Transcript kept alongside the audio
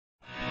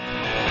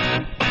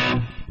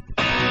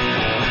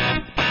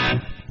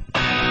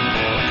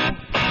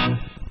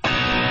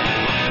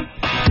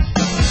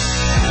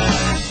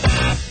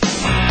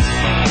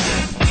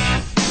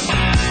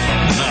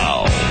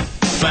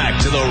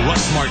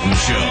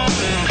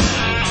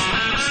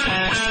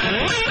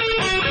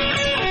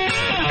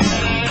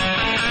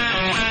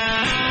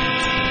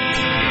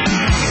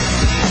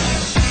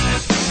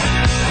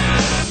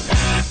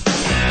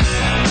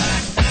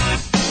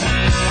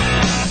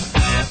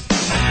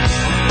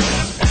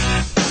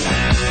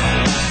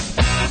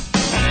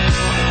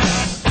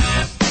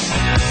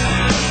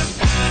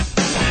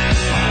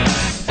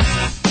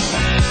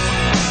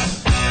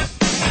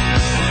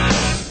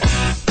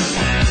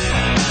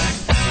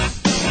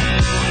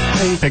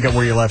Pick up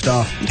where you left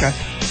off. Okay.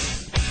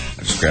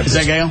 I just grabbed Is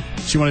that Gail?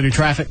 She want to do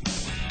traffic?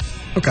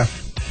 Okay.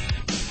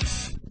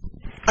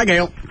 Hi,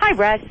 Gail. Hi,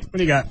 Russ. What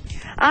do you got?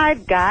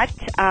 I've got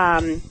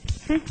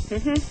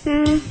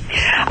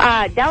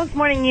Dallas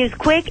Morning News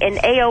Quick and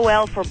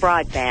AOL for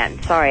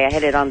broadband. Sorry, I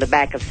had it on the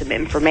back of some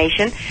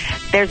information.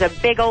 There's a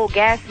big old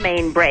gas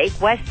main break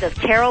west of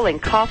Carroll in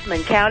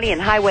Kaufman County,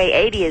 and Highway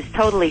 80 is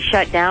totally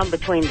shut down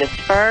between the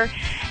Spur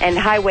and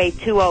Highway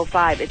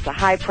 205. It's a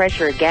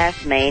high-pressure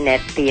gas main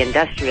at the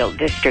industrial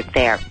district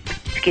there.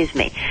 Excuse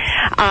me.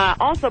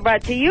 Also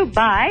brought to you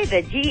by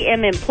the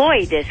GM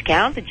Employee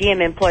Discount. The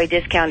GM Employee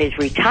Discount is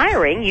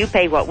retiring. You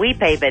pay what we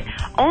pay, but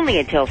only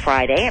until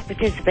Friday. And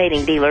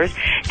participating dealers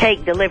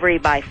take delivery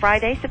by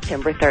Friday,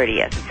 September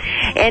 30th.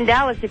 In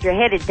Dallas, if you're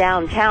headed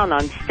downtown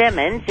on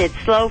Stemmons, it's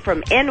slow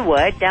from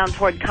Inwood down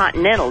toward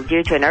Continental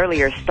due to an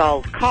earlier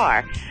stalled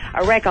car.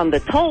 A wreck on the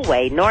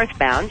tollway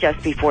northbound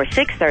just before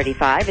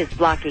 635 is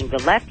blocking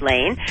the left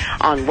lane.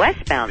 On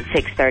westbound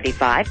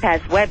 635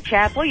 past Webb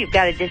Chapel, you've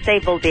got a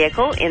disabled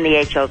vehicle in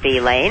the HOV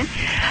lane.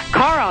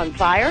 Car on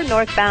fire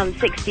northbound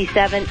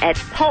 67 at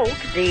Polk.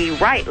 The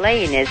right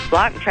lane is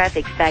blocked.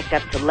 Traffic's backed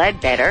up to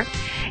Ledbetter.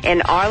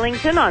 In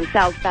Arlington on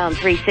southbound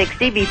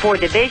 360 before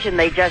Division,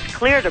 they just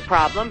cleared a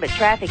problem, but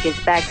traffic is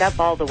backed up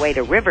all the way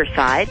to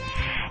Riverside.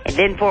 And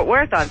then Fort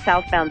Worth on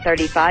southbound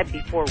 35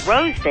 before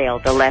Rosedale,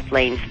 the left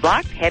lane's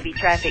blocked. Heavy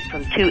traffic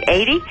from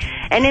 280.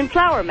 And in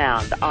Flower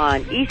Mound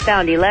on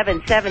eastbound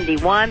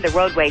 1171, the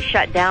roadway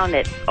shut down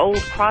at Old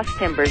Cross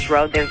Timbers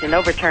Road. There's an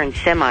overturned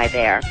semi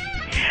there.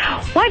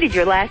 Why did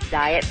your last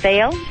diet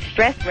fail?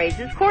 Stress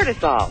raises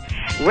cortisol.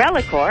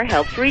 Relacor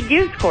helps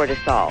reduce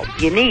cortisol.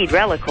 You need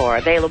Relacor.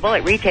 Available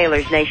at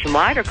retailers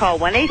nationwide or call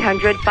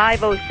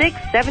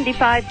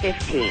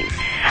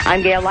 1-800-506-7515.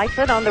 I'm Gail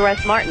Lightfoot on The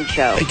Russ Martin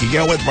Show. Thank you,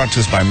 Gail. Weather brought to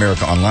us by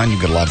America Online. You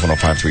can go to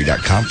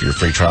live1053.com for your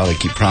free trial. They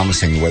keep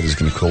promising the weather's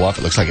going to cool off.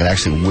 It looks like it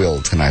actually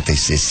will tonight. They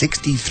say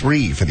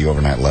 63 for the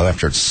overnight low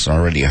after it's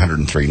already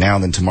 103 now.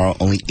 And then tomorrow,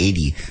 only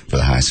 80 for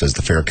the high. So as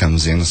the fair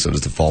comes in, so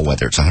does the fall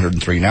weather. It's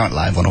 103 now at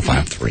Live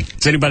 105.3.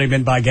 Has anybody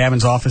been by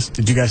Gavin's office?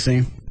 Did you guys see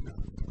him?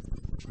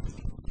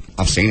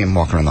 I've seen him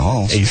walking around the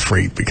halls. He's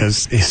freaked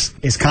because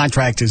his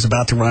contract is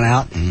about to run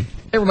out. Mm-hmm.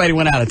 Everybody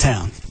went out of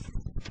town.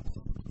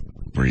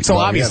 So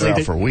obviously they're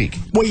out for a week.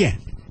 Well, yeah.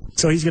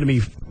 So he's going to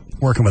be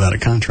working without a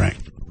contract.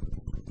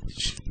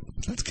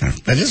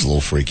 That is a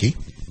little freaky.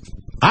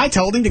 I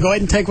told him to go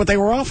ahead and take what they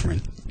were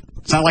offering.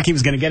 It's not like he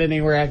was going to get it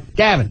anywhere at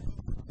Gavin.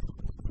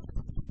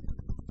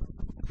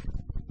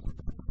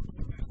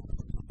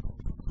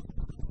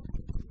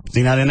 Is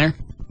he not in there?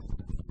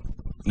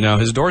 No,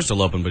 his door's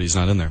still open, but he's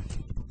not in there.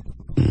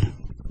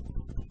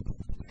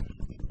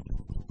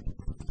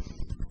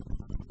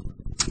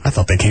 I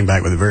thought they came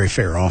back with a very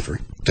fair offer.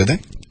 Did they?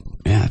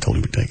 Yeah, I told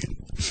him to take it.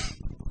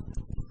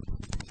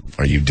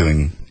 Are you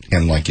doing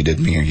him like you did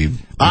me? Or you?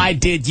 I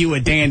did you a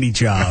dandy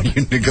job. Are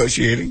you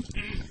negotiating?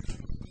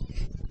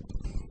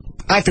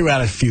 I threw out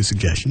a few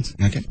suggestions.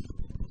 Okay.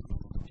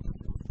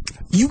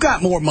 You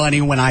got more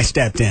money when I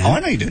stepped in. Oh,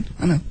 I know you did.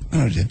 I know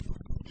you did.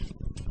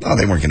 Oh,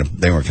 they weren't gonna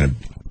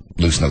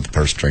loosen up the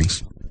purse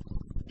strings.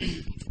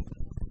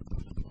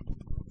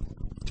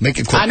 Make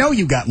it quick. I know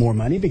you got more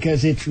money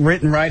because it's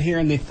written right here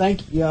in the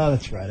thank you. Yeah,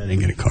 that's right. I didn't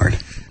get a card.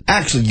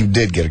 Actually, you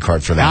did get a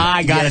card for that.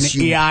 I got an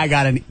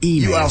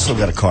email. You also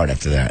got a card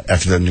after that.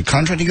 After the new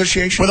contract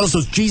negotiation? Were those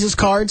Jesus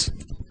cards?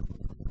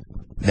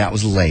 That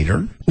was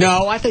later.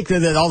 No, I think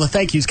that all the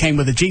thank yous came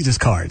with the Jesus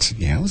cards.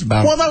 Yeah, it was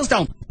about... Well, those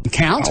don't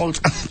count. Oh,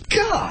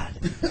 God.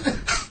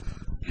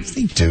 Yes,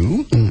 they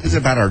do. Mm-hmm. It's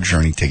about our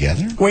journey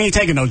together. We ain't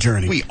taking no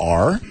journey. We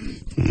are.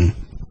 Mm-hmm.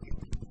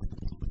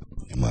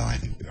 Well, I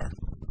think we are.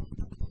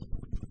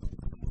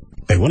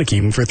 They want to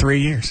keep him for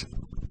 3 years.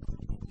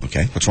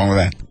 Okay, what's wrong with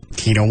that?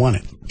 He don't want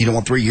it. You don't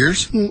want 3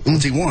 years? Mm-mm.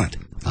 What's he want?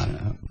 I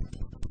don't know.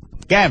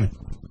 Gavin.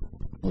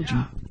 What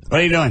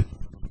are you doing?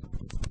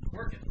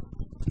 Working.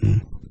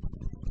 Mm.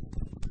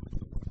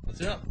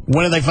 What's up?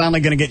 When are they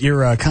finally going to get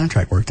your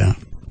contract worked out?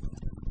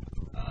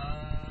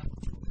 I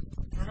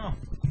don't know.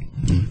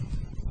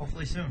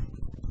 Hopefully soon.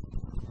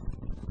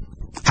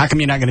 How come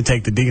you're not going to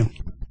take the deal?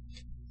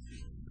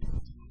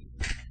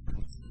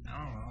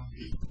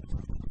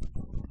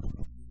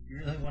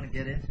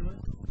 Get into it?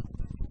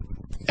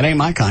 It ain't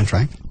my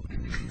contract.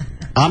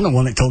 I'm the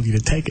one that told you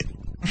to take it.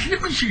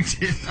 No, you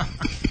did not.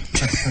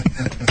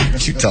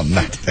 You tell him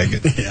not to take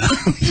it. Yeah.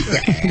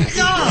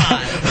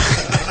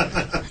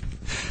 God!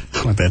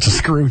 Well, that's a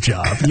screw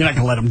job. You're not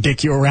going to let them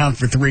dick you around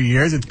for 3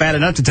 years. It's bad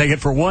enough to take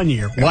it for 1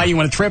 year. Why you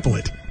want to triple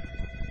it?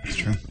 That's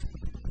true.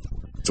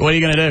 So what are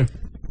you going to do?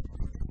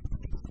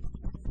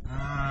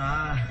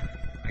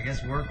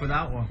 guess work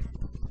without one.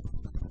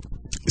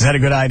 Is that a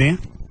good idea?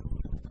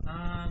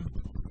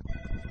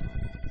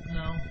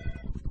 No.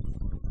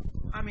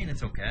 I mean,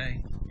 it's okay.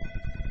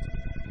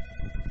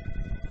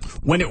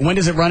 When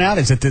does it run out?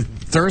 Is it the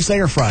Thursday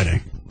or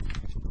Friday?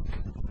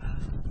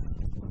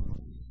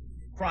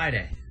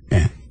 Friday.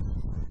 Yeah.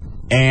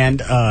 And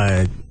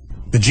the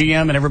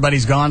GM and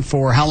everybody's gone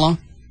for how long?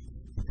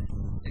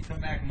 They come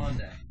back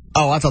Monday.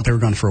 Oh, I thought they were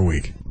gone for a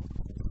week.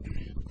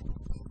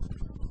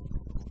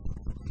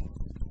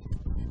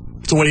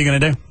 So what are you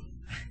going to do?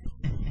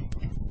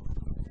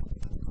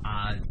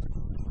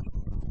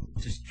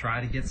 Just try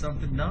to get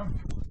something done.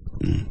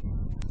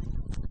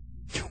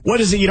 What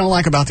is it you don't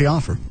like about the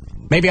offer?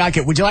 Maybe I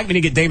could. Would you like me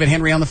to get David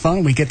Henry on the phone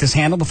and we get this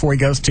handled before he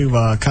goes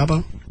to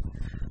Cabo?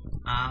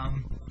 I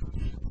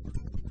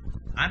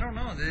don't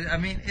know. I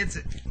mean, it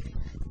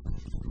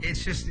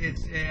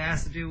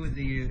has to do with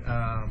the.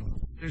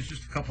 There's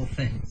just a couple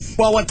things.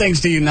 Well, what things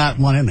do you not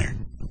want in there?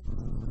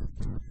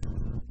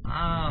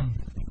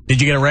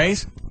 Did you get a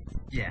raise?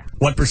 Yeah.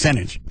 What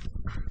percentage?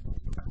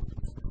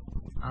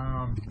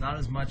 Not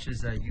as much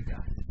as you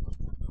got,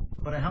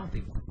 but a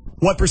healthy one.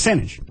 What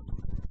percentage?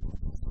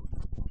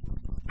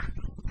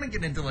 I'm gonna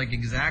get into like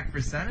exact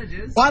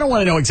percentages. Well, I don't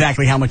want to know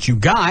exactly how much you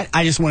got.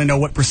 I just want to know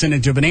what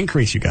percentage of an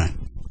increase you got.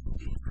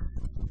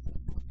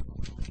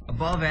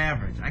 Above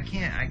average. I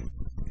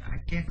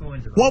can't go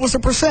into. What was the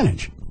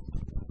percentage?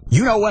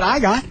 You know what I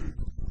got.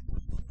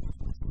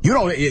 You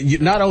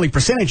don't. Not only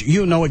percentage,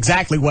 you know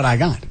exactly what I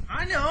got.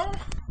 I know.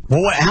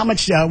 Well, how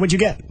much would you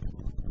get?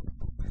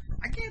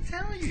 I can't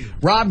tell you.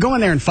 Rob, go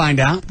in there and find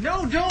out.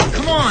 No, don't.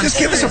 Come on. Just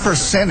give us a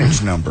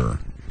percentage number.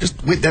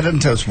 That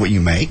doesn't tell us what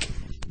you make.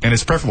 And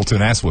it's preferable to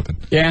an ass whipping.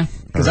 Yeah,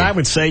 because I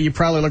would say you're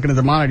probably looking at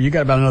the monitor. You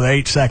got about another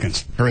 8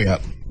 seconds. Hurry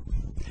up.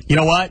 You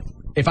know what?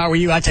 If I were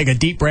you, I'd take a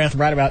deep breath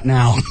right about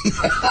now.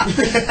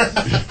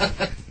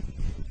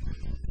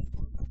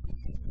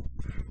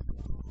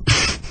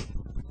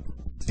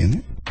 Isn't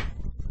it?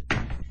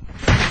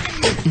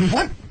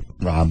 What?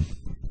 Rob,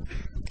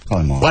 call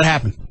him off. What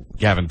happened?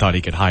 Gavin thought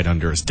he could hide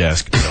under his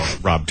desk, so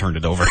Rob turned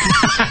it over.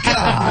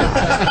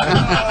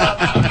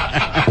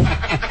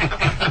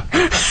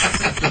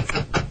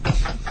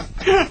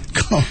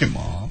 Call him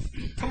off.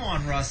 Come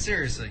on, Russ.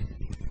 Seriously.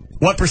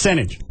 What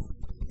percentage?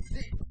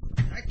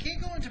 I can't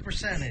go into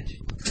percentage.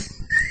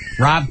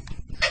 Rob?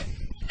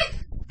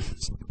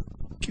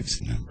 Give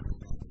us a number.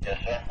 Yes,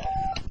 sir.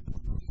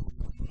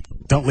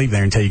 Don't leave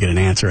there until you get an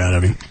answer out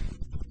of him.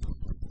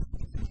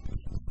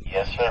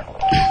 Yes, sir.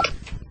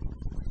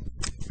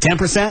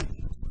 10%?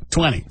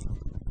 20?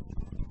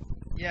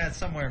 Yeah, it's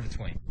somewhere in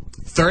between.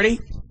 30?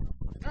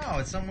 No,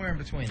 it's somewhere in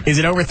between. Is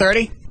it over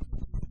 30?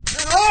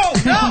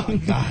 No!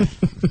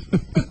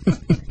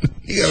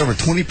 You got over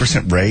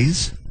 20%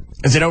 raise?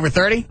 Is it over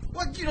 30?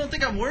 What, you don't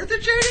think I'm worth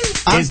it,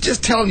 JD? I'm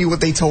just telling you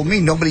what they told me.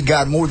 Nobody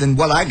got more than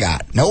what I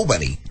got.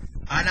 Nobody.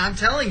 And I'm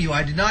telling you,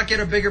 I did not get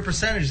a bigger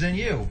percentage than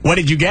you. What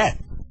did you get?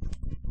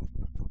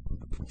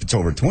 If it's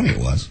over 20, it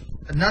was.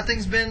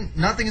 Nothing's been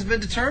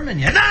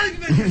determined yet.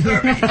 Nothing's been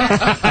determined.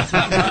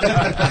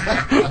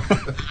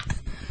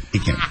 He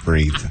can't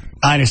breathe.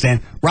 I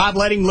understand. Rob,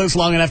 let him loose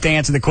long enough to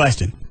answer the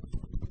question.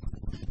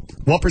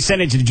 What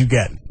percentage did you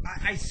get?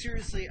 I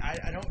seriously,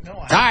 I don't know.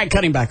 All right,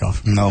 cut him back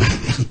off. No.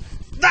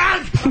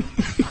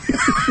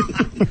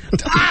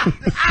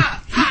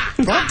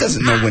 Rob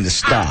doesn't know when to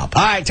stop.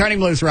 All right, turn him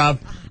loose, Rob.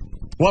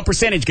 What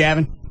percentage,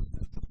 Gavin?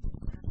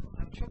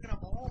 I'm choking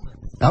up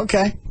almonds.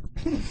 Okay.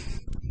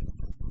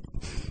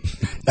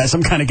 That's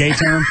some kind of gay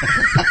term?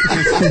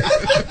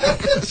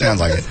 Sounds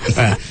like it.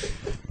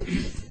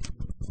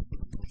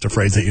 It's a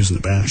phrase they use in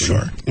the bathroom.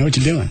 Sure. You know what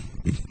you're doing?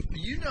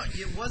 You know,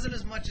 it wasn't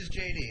as much as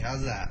JD.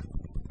 How's that?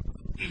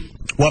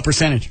 What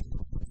percentage?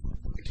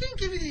 I can't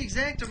give you the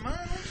exact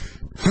amount.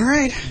 All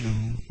right.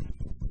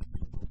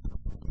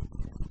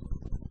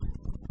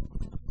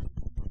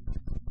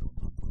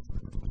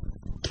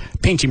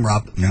 Pinch him,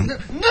 Rob. No.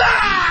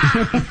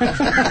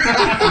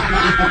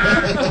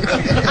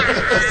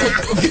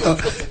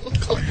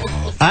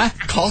 Huh?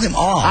 Call him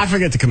off. I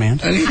forget the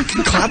command.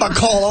 How about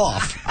call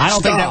off? I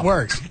don't think that Stop.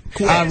 works.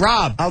 Quit.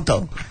 Rob.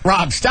 Alto.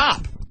 Rob,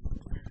 stop.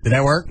 Did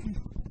that work?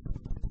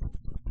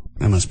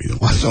 That must be the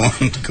one. So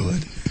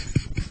good.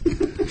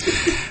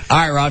 All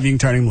right, Rob, you can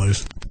turn him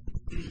loose.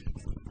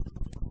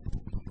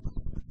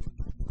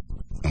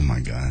 Oh, my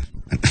God.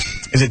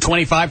 Is it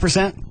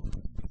 25%?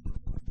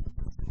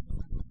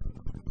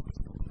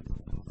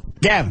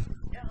 Gavin,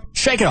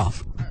 shake it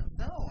off.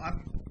 No,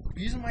 I'm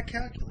using my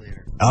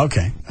calculator.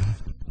 Okay.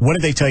 What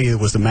did they tell you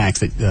was the max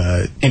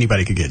that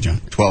anybody could get, John?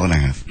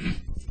 12.5.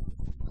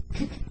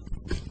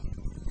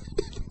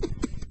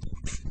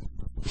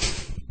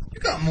 You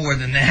got more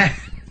than that.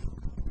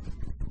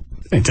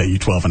 They didn't tell you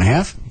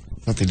 12.5.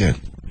 What they did.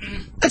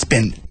 That's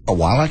been a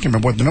while. I can't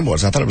remember what the number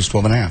was. I thought it was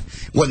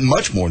 12.5. It wasn't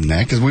much more than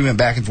that because we went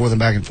back and forth and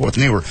back and forth.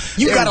 And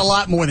You got a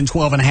lot more than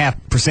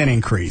 12.5%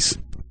 increase.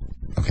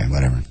 Okay,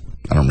 whatever.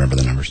 I don't remember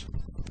the numbers.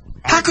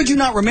 How could you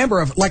not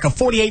remember like a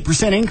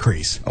 48%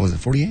 increase? Oh, was it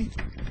 48?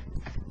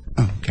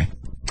 Oh, okay.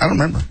 I don't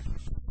remember.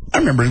 I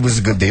remember it was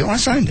a good deal. I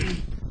signed it.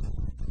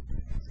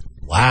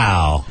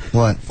 Wow.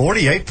 What?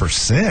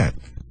 48%.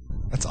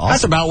 That's awesome.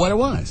 That's about what it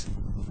was.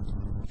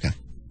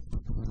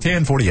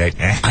 10, 48.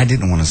 I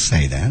didn't want to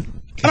say that.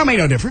 I don't make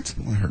no difference.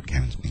 It hurt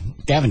Gavin's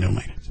feelings. Gavin don't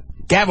make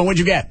it. Gavin, what'd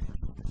you get?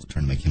 Just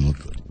trying to make him look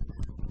good.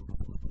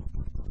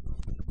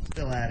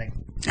 Still adding.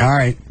 All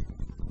right.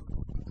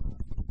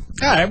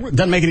 All right, it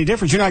doesn't make any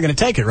difference. You're not going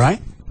to take it,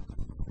 right?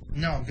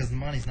 No, because the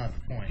money's not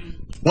the point.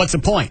 What's the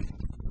point?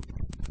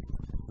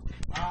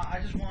 I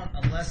just want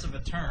a less of a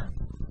term.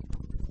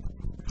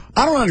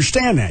 I don't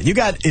understand that. You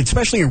got,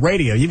 especially in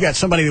radio, you've got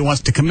somebody that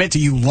wants to commit to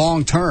you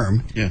long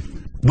term. Yeah.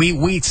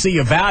 We see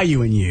a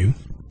value in you,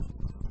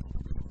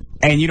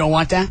 and you don't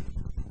want that?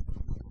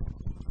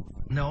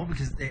 No,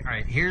 because all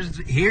right. Here's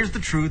the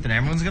truth, and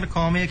everyone's going to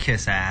call me a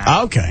kiss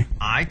ass. Okay.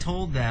 I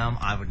told them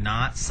I would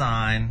not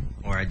sign,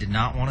 or I did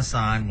not want to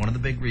sign. One of the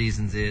big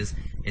reasons is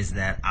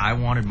that I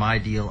wanted my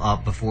deal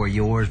up before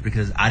yours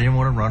because I didn't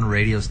want to run a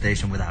radio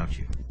station without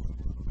you.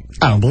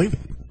 I don't believe it.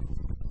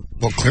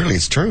 Well, clearly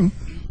it's true.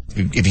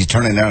 If he's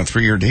turning down a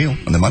 3-year deal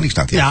and the money's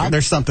not the Yeah, issue.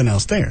 there's something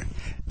else there.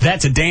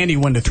 That's a dandy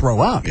one to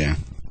throw out. Yeah.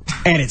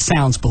 And it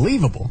sounds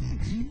believable.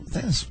 It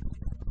is.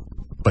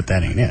 But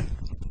that ain't it.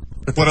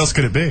 What else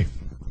could it be?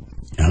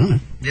 I don't know.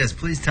 Yes,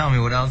 please tell me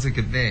what else it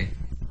could be.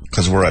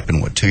 Because we're up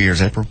in, 2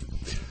 years, April?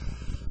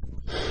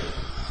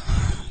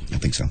 I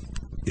think so.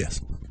 Yes.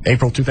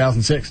 April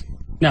 2006?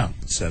 No.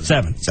 7.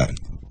 7.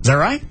 Is that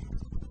right?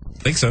 I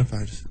think so.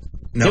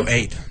 No,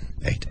 8.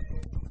 8.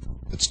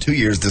 It's 2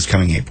 years this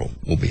coming April.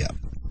 We'll be up.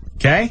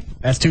 Okay.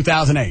 That's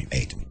 2008.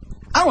 8.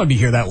 I don't want to be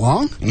here that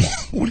long.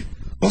 What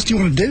else do you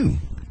want to do?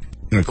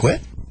 You want to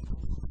quit?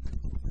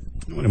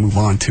 I want to move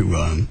on to,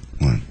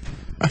 What?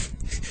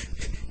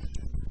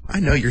 I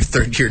know your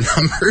third-year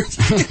numbers.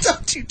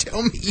 Don't you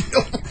tell me you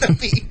don't want to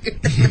be here.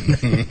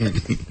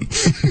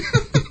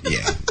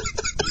 Yeah.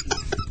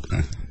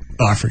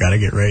 Oh, I forgot to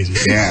get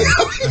raises. Yeah.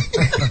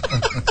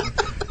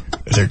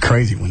 They're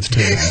crazy ones, too.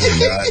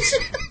 Nuts.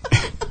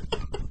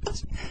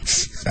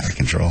 It's out of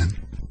control.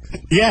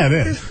 Yeah, it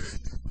is.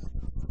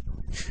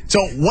 So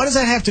what does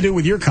that have to do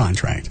with your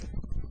contract?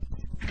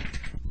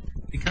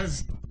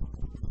 Because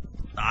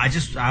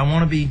I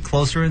want to be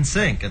closer in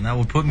sync, and that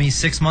would put me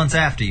 6 months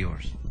after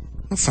yours.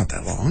 That's not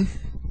that long.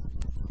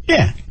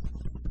 Yeah.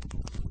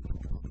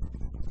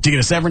 Did you get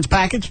a severance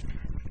package?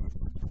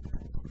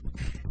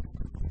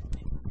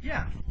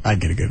 Yeah. I'd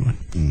get a good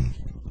one.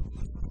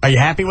 Are you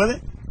happy with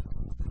it?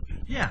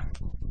 Yeah.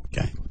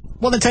 Okay.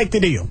 Well, then take the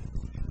deal.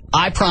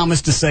 I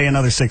promise to stay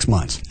another 6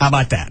 months. How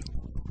about that?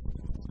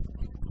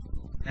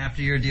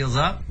 After your deal's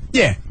up?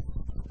 Yeah.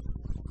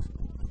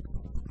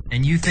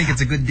 And you think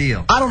it's a good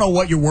deal? I don't know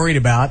what you're worried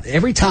about.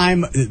 Every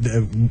time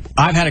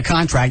I've had a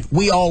contract,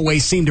 we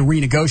always seem to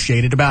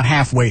renegotiate it about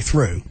halfway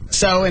through.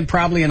 So in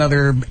probably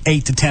another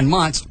 8 to 10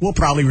 months, we'll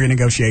probably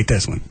renegotiate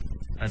this one.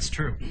 That's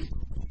true.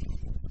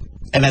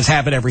 And that's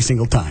happened every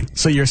single time.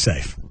 So you're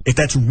safe. If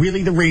that's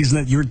really the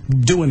reason that you're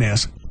doing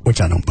this,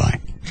 which I don't buy,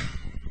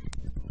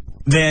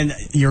 then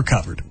you're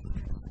covered.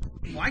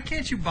 Why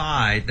can't you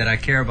buy that I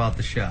care about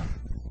the show?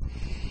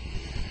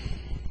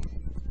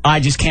 I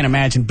just can't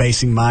imagine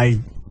basing my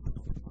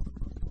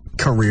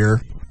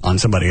career on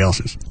somebody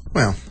else's.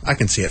 Well, I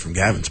can see it from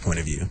Gavin's point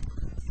of view.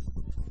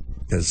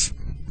 Because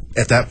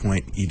at that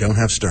point, you don't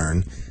have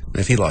Stern. And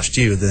if he lost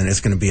you, then it's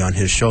going to be on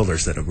his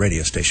shoulders that a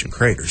radio station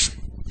craters.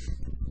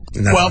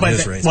 And that's on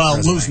his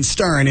resume. Losing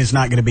Stern is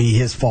not going to be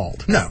his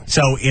fault. No.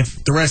 So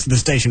if the rest of the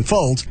station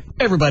folds,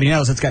 everybody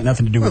knows it's got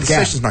nothing to do Well, with the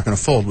Gavin. station's not going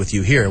to fold with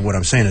you here. What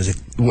I'm saying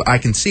is, I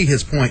can see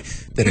his point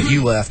that if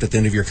you left at the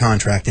end of your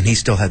contract and he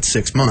still had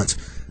 6 months,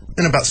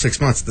 in about 6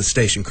 months the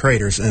station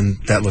craters,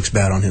 and that looks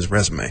bad on his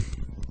resume.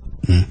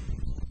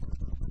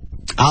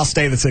 I'll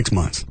stay the 6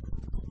 months.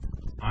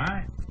 All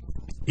right.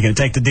 You going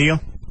to take the deal?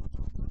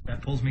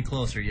 That pulls me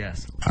closer,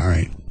 yes. All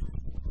right.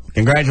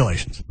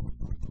 Congratulations.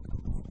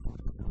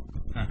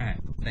 All right.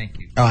 Thank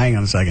you. Oh, hang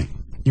on a second.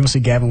 You want to see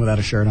Gavin without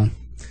a shirt on?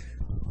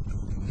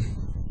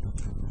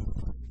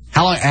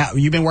 How long?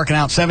 You been working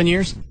out 7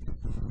 years?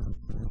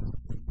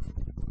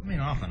 I mean,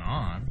 off and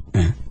on.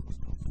 Yeah.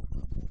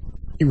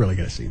 You really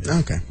got to see this.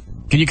 Okay.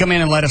 Can you come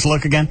in and let us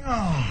look again?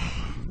 Oh.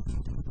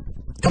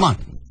 Come on.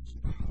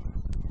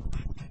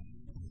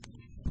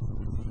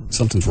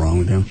 Something's wrong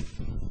with him.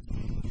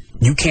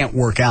 You can't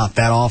work out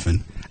that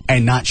often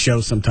and not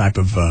show some type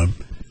of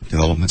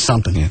Development.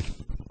 something. Yeah.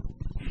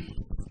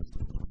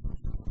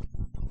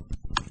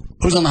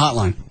 Who's on the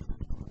hotline?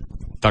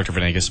 Dr.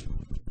 Venegas.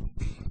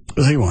 What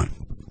does he want?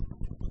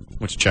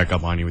 Wants to check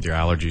up on you with your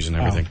allergies and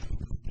everything.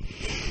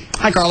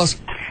 Hi, Carlos.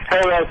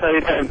 Hey, Russ, how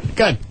you doing?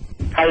 Good.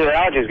 How your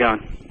allergies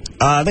going?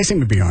 They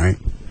seem to be all right.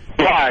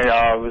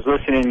 Yeah, I was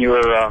listening. You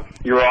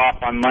were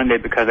off on Monday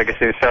because I guess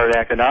they started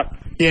acting up.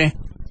 Yeah.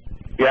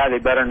 Yeah, they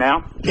better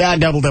now? Yeah, I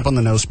doubled up on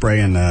the nose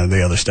spray and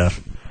the other stuff.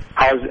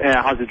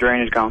 How's the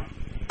drainage going?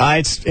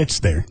 It's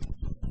there.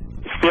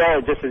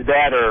 Still just as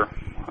bad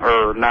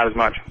or not as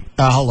much?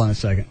 Hold on a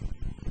second.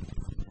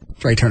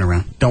 Trey, turn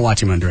around. Don't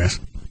watch him undress.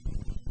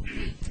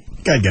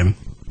 Go ahead, Gavin.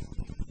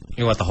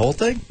 You want the whole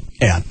thing?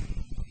 Yeah.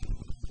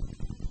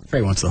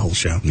 Trey wants the whole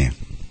show. Yeah.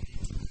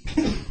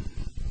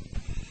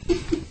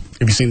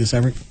 Have you seen this,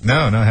 Everett?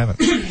 No, I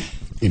haven't.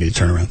 You need to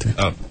turn around there.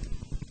 Oh,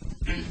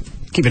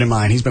 Keep it in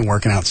mind, he's been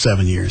working out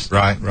 7 years.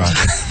 right.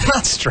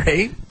 Not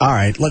straight. All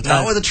right.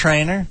 Not with a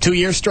trainer. 2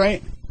 years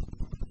straight?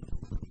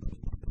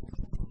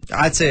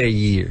 I'd say a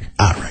year.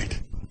 All right.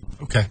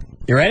 Okay.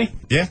 You ready?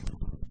 Yeah.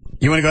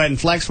 You want to go ahead and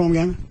flex for him,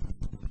 Gavin?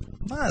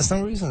 No, there's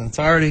no reason. It's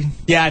already...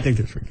 Yeah, I think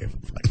that's pretty good.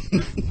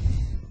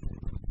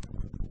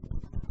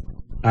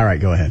 All right,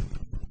 go ahead.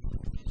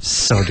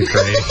 So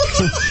degrading.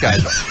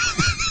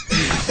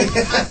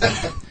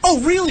 Oh,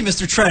 really,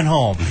 Mr.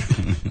 Trenholm?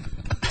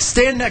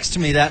 Stand next to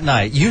me that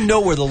night. You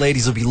know where the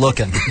ladies will be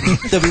looking.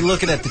 They'll be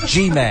looking at the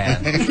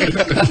G-Man.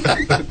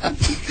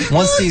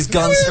 Once these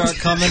guns start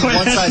coming,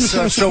 once I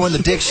start showing the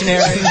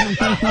dictionary.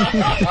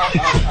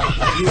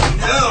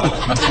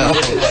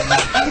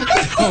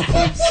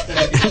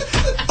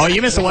 Oh,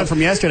 you missed the one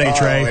from yesterday,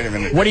 Trey. Wait a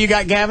minute. What do you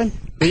got, Gavin?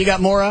 What you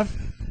got more of?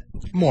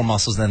 More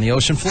muscles than the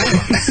ocean floor.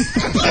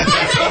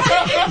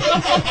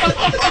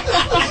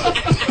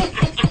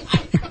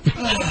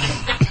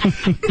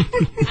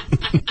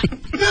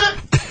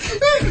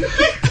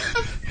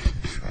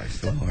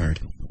 Christ, Lord.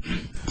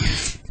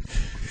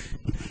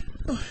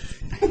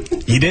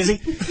 You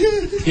dizzy?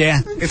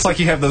 Yeah. It's like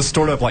you have those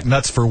stored up like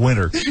nuts for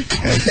winter. The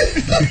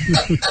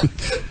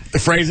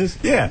phrases?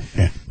 Yeah.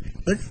 Yeah.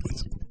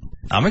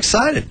 I'm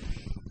excited.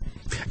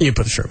 You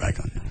put the shirt back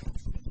on.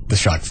 The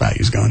shock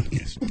value's gone.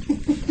 Yes.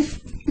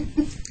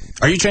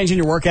 Are you changing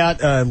your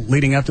workout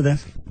leading up to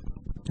this?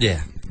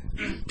 Yeah.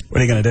 What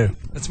are you going to do?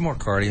 It's more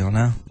cardio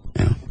now.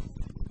 Yeah.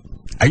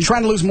 Are you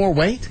trying to lose more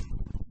weight?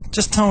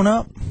 Just tone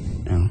up.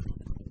 No.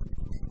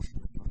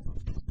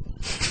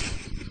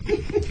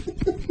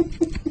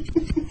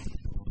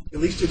 At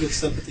least you get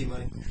sympathy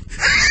money.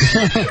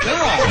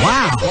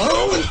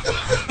 Wow.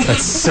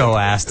 That's so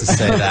ass to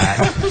say that.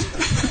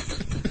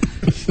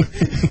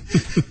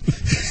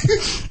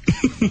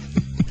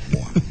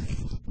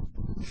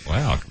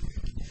 Wow.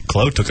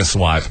 Chloe took a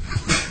swipe.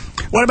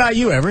 What about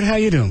you, Everett? How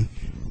you doing?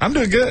 I'm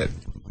doing good.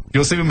 You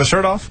want to see me with my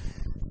shirt off?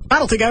 I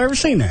don't think I've ever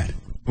seen that.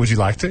 Would you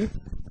like to?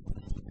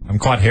 I'm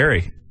quite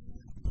hairy.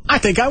 I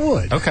think I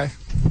would. Okay.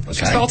 Let's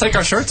just all take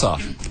our shirts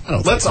off.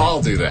 Let's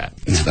all do that.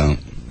 Let's don't.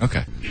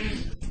 Okay.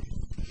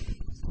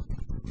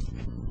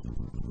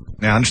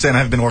 Now, I understand I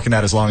haven't been working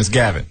out as long as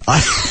Gavin.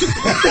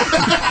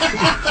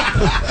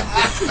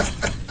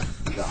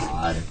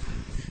 God.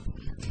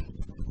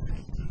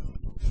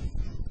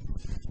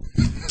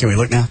 Can we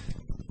look now?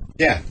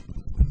 Yeah.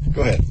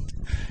 Go ahead.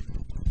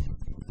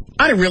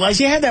 I didn't realize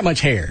you had that much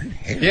hair.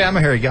 Yeah, I'm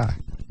a hairy guy.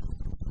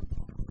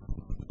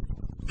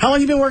 How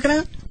long you been working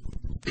out?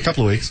 A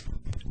couple of weeks.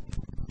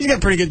 He's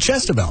got pretty good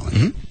chest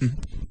development. Mm-hmm.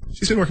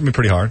 She's been working me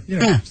pretty hard. You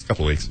know, Yeah. just a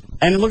couple of weeks.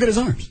 And look at his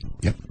arms.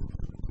 Yep.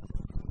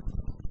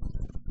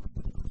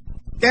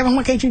 Gavin,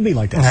 why can't you be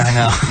like that? I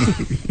know.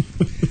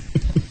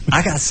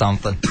 I got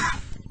something.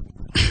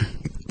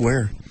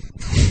 Where?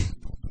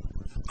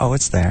 Oh,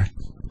 it's there.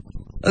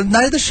 The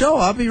night of the show,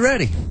 I'll be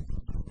ready.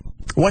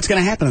 What's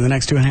going to happen in the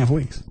next 2.5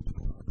 weeks?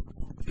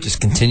 Just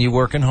continue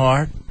working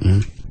hard.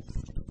 Mm-hmm.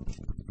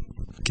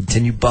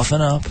 Continue buffing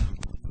up.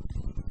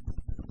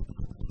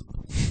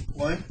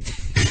 What?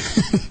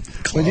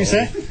 What'd you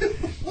say?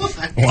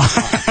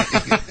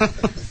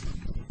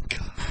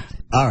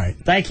 All right.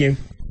 Thank you.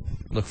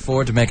 Look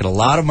forward to making a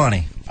lot of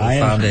money for the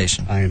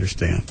foundation. I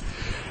understand.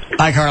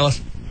 Hi,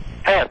 Carlos.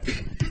 Hey.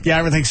 Yeah,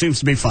 everything seems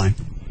to be fine.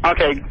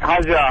 Okay.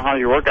 How's your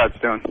workouts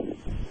doing?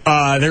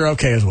 They're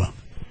okay as well.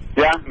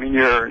 Yeah. I mean,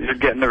 you're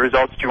getting the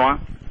results that you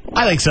want.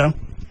 I think so.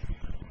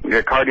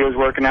 Your cardio's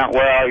working out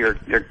well.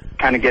 You're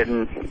kind of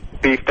getting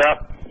beefed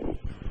up.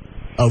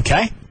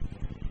 Okay.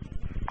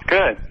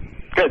 Good.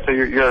 So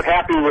you're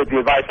happy with the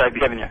advice I've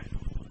given you.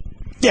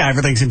 Yeah,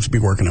 everything seems to be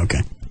working okay.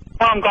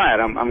 Well, I'm glad.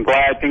 I'm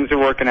glad things are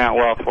working out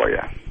well for you.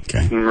 Okay.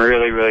 I'm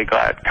really, really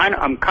glad.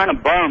 I'm kind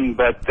of bummed,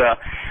 but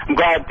I'm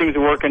glad things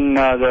are working.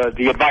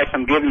 The advice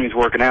I'm giving you is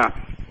working out.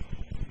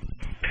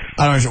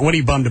 I don't understand. What are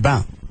you bummed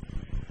about?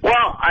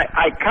 Well,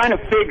 I kind of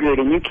figured,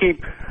 and you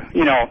keep,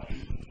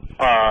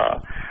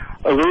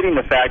 alluding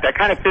the fact, I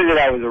kind of figured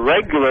I was a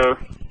regular,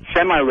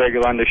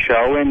 semi-regular on the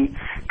show, and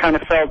kind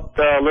of felt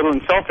a little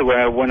insulted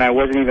when I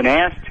wasn't even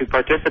asked to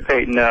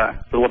participate in the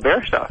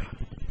LeBaire stuff.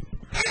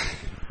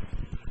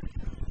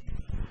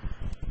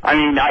 I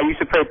mean, I used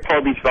to play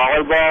pro beach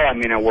volleyball. I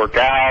mean, I work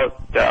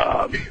out.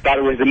 Thought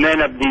it was the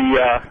men of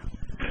the,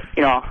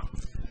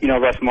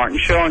 Russ Martin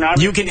show, and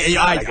you can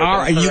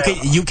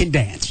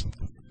dance.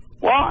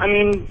 Well, I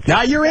mean,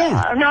 now you're in.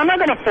 I'm not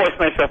going to force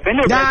myself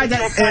into it. I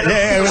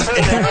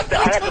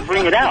have to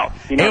bring it out.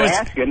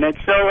 Ask you, and it's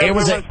so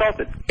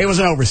insulted. It was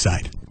an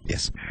oversight.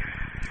 Yes.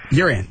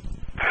 You're in.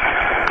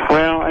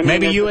 Well, I mean,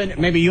 maybe you and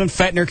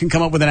Fettner can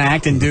come up with an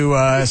act and do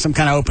some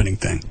kind of opening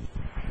thing.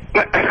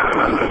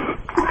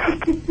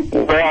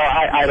 Well,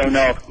 I don't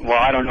know. Well,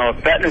 I don't know if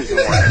Fettner's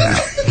doing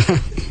it.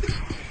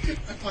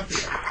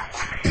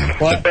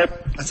 What? But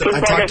I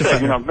talked to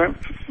Fettner.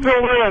 A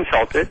little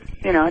insulted.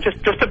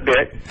 Just a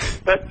bit.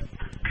 But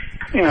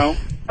no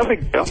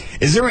big deal.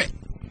 Is there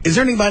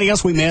anybody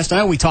else we missed? I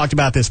know we talked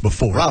about this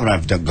before. Rob and I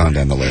have gone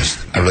down the list.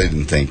 I really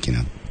didn't think,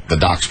 the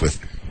docs with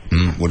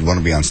would want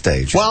to be on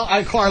stage.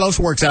 Well, Carlos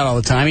works out all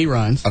the time. He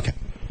runs. Okay.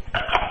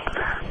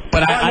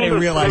 But I didn't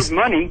realize. To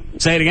raise money.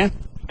 Say it again?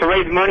 To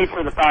raise money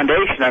for the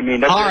foundation. I mean,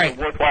 that's a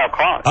worthwhile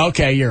cause.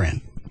 Okay, you're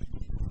in.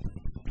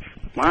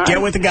 Wow.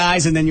 Get with the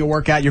guys, and then you'll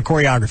work out your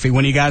choreography.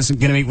 When are you guys going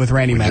to meet with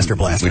Randy Master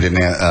Blaster? We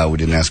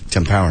didn't ask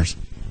Tim Powers.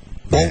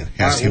 Well,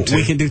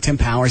 we can do Tim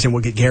Powers, and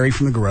we'll get Gary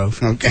from the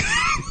Grove. Okay.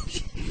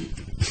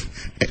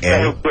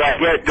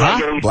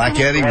 Black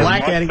Eddie.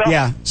 Black Eddie.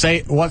 Yeah.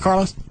 Say what,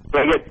 Carlos? Do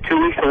I get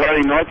 2 weeks of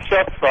Larry North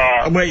stuff?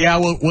 Well, yeah,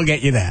 we'll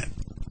get you that.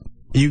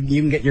 You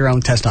can get your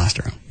own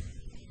testosterone.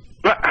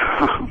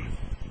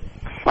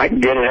 I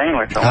can get it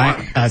anywhere. So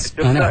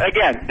I know.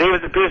 Again, it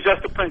was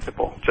just a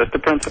principle. Just a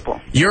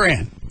principle. You're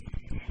in.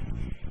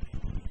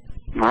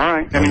 All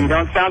right. I mean, you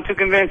don't sound too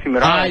convincing,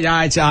 but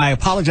I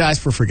apologize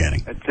for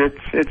forgetting.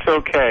 It's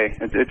okay.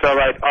 It's all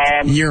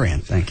right. You're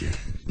in. Thank you.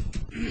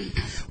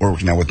 We're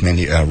working out with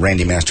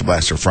Randy Master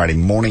Blaster Friday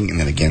morning, and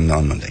then again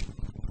on Monday.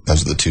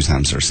 Those are the 2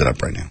 times that are set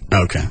up right now.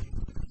 Okay.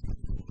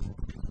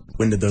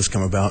 When did those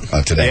come about?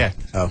 Today. Yeah.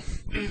 Oh.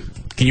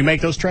 Can you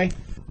make those, Trey?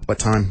 What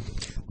time?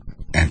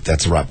 And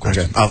that's a Rob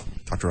question. Okay. I'll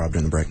talk to Rob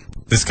during the break.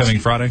 This coming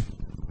Friday?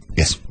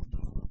 Yes.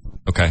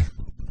 Okay.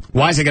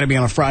 Why is it going to be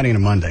on a Friday and a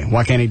Monday?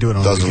 Why can't he do it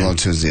on those a are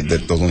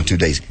those only 2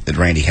 days that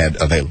Randy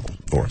had available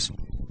for us.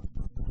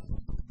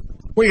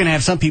 We're going to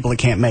have some people that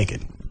can't make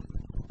it.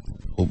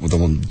 Well, then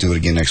we'll do it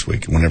again next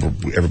week, whenever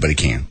everybody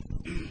can.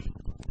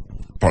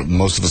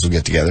 Most of us will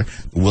get together.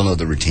 We'll know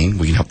the routine.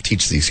 We can help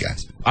teach these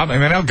guys. I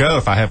mean, I'll go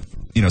if I have,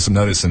 some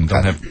notice and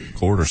don't have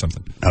cord or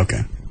something. Okay.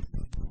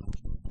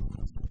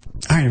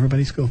 All right,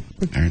 everybody's cool.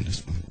 All right, that's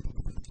fine.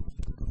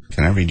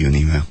 Can I read you an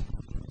email?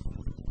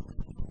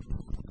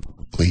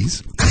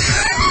 Please?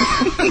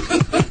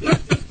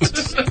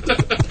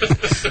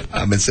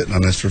 I've been sitting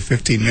on this for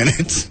 15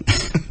 minutes.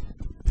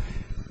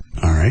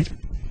 All right.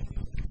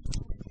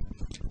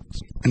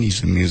 I need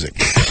some music.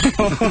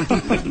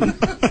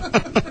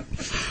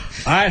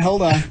 All right,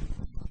 hold on.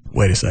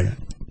 Wait a second.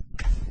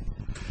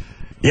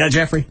 Yeah,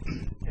 Jeffrey?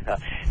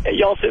 Hey,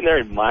 y'all sitting there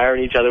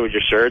admiring each other with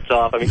your shirts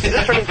off. I mean, can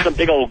this turn into some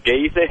big old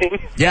gay thing?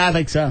 Yeah, I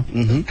think so.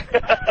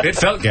 Mm-hmm. It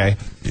felt gay.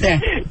 Yeah.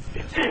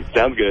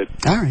 Sounds good.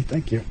 All right,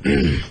 thank you.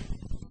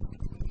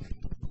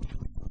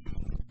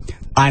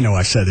 I know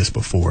I've said this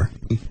before.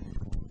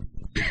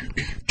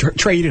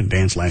 Trey, you didn't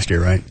dance last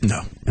year, right?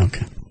 No.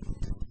 Okay.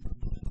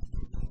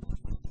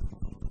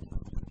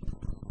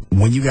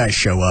 When you guys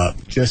show up,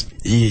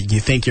 you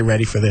think you're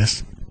ready for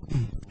this?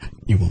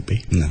 You won't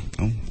be. No.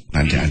 Oh,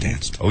 I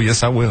danced. Oh,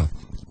 yes, I will.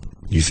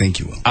 You think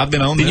you will? I've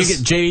been on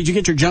this. Did you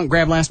get your junk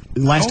grabbed last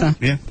time?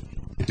 Yeah.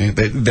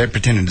 They're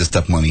pretending to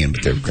stuff money in,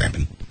 but they're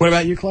grabbing. What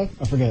about you, Chloe?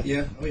 I forget.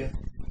 Yeah. Oh, yeah.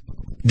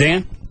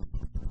 Dan?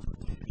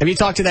 Have you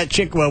talked to that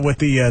chick with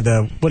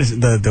the what is it,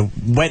 the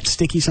wet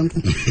sticky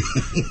something?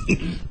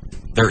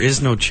 There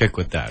is no chick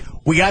with that.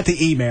 We got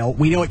the email.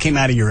 We know it came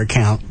out of your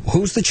account.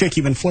 Who's the chick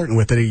you've been flirting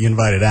with that you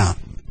invited out?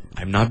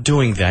 I'm not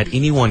doing that.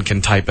 Anyone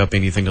can type up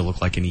anything to look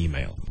like an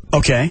email.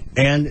 Okay,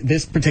 and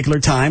this particular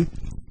time,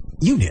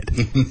 you did.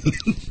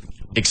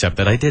 Except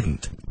that I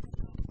didn't.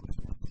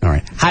 All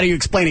right. How do you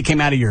explain it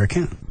came out of your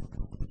account?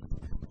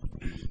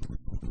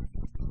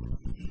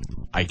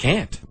 I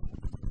can't.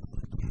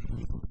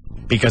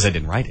 Because I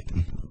didn't write it.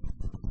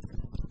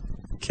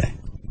 Okay.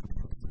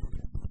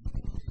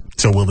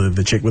 So will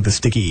the chick with the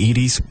sticky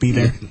Edie's be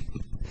there?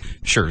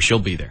 Sure, she'll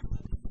be there.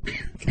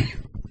 Okay.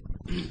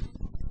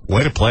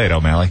 Way to play it,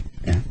 O'Malley.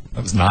 Yeah.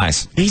 That was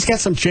nice. He's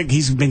got some chick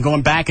he's been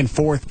going back and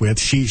forth with.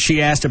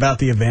 She asked about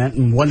the event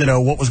and wanted to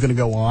know what was going to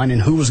go on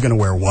and who was going to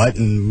wear what,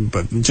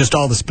 but just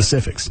all the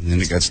specifics. And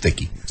then it got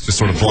sticky. It's just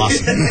sort of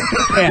blossomed.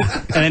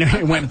 Yeah. And then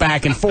it went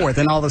back and forth.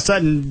 And all of a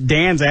sudden,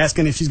 Dan's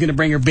asking if she's going to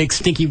bring her big,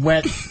 stinky,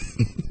 wet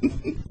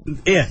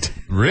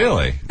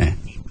Really? Yeah.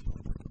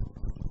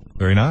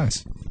 Very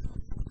nice.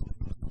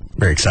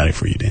 Very excited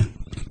for you, Dan.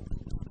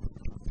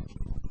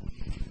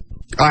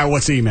 All right,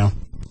 what's the email?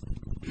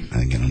 I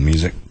didn't get no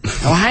music.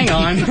 Oh, hang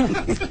on.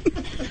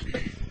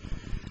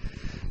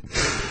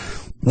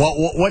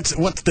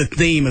 What's the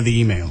theme of the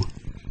email?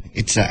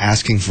 It's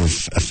asking for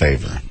a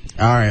favor.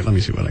 All right, let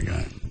me see what I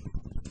got.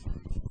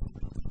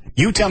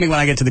 You tell me when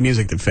I get to the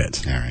music that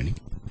fits. All righty.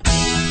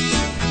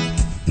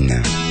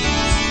 No.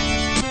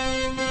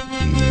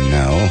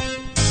 No.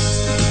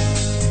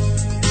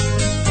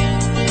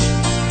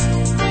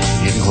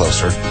 Getting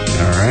closer.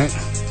 All right.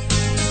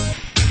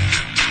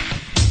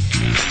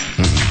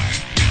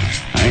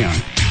 Hang on.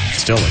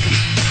 Still looking.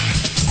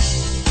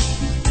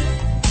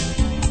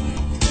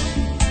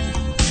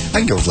 I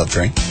can go with Love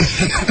Train.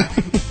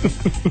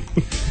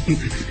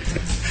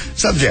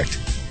 Subject.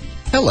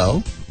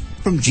 Hello.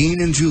 From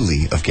Gene and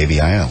Julie of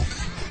KBIL.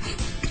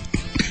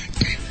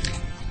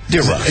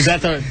 Dear Russ. Is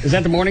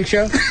that the morning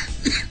show?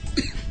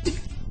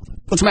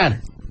 What's the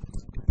matter?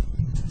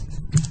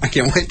 I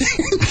can't wait.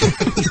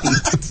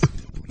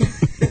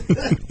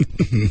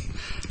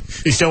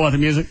 You still want the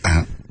music?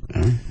 Uh-huh.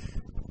 All right.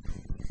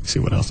 See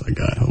what else I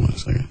got. Hold on a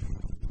second.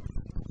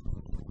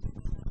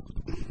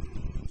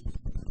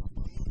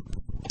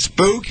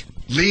 Spook,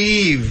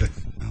 leave.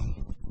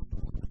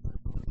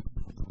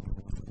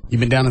 You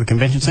been down to the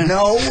convention center?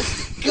 No.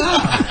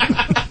 God.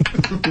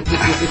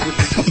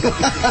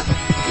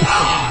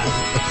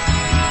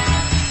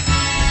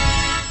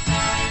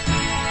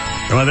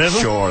 You want this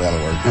one? Sure, that'll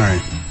work. All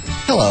right.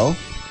 Hello,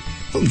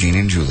 from Gene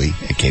and Julie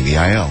at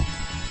KVIL.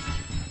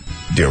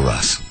 Dear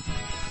Russ,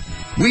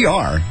 we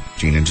are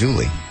Gene and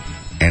Julie,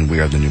 and we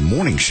are the new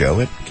morning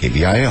show at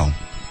KVIL.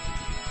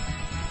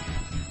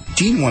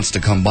 Gene wants to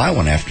come by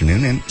one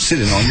afternoon and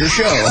sit in on your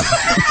show.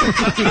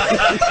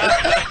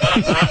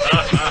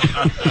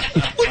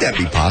 Would that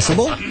be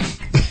possible?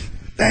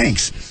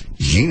 Thanks.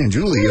 Gene and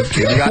Julie of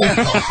KVIL.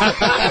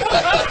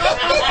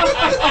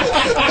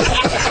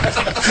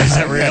 Is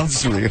that real?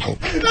 That's real.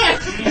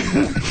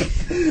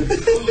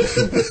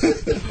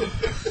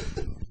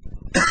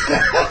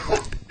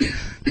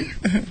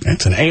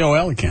 That's an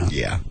AOL account.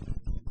 Yeah.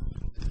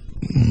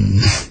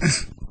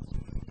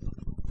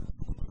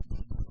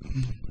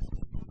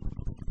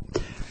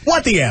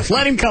 What the F?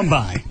 Let him come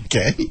by.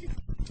 Okay.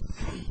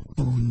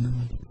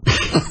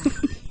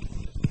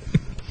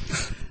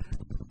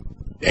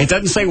 It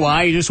doesn't say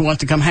why. He just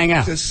wants to come hang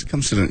out. Just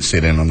come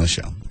sit in on the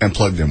show and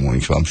plug their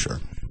morning show, I'm sure.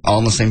 All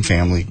in the same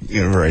family,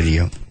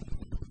 radio.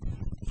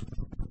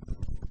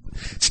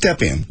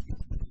 Step in.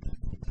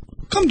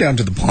 Come down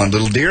to the pond,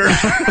 little dear.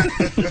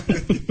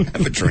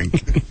 Have a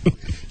drink.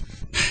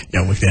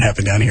 Yeah, what could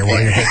happen down here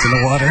while your head's in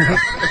the water?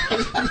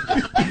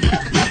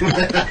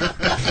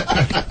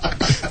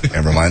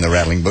 Never mind the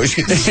rattling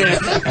bushes.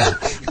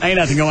 Ain't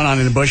nothing going on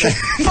in the bushes.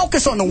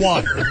 Focus on the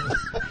water.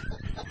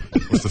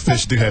 The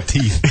fish do have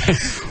teeth.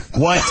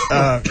 What?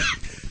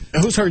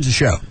 Who's heard the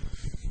show?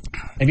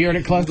 Have you heard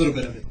it, Clive? A little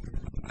bit of it.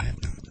 I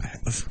have not. I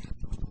have.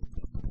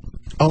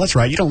 Oh, that's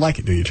right. You don't like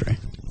it, do you, Trey?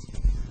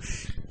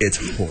 It's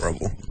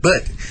horrible.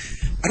 But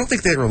I don't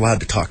think they're allowed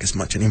to talk as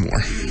much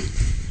anymore.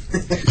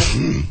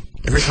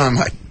 Every time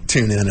I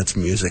tune in, it's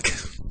music.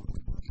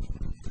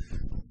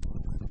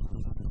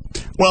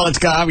 Well,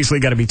 it's obviously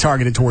got to be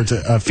targeted towards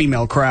a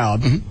female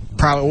crowd. Mm-hmm.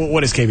 Probably.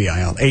 What is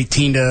KBIL?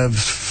 18 to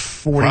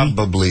 40?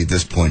 Probably at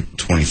this point,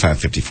 25,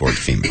 54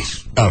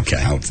 females. Okay.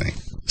 I would think.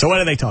 So what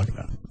do they talk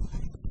about?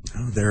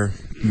 Oh, their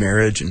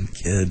marriage and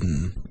kid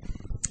and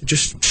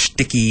just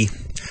sticky.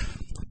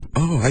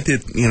 Oh, I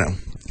did,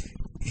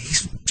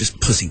 he's just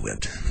pussy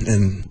whipped.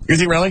 And is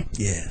he really?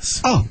 yes.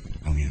 Oh,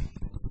 yeah.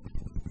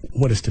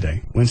 What is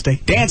today? Wednesday?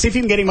 Dan, see if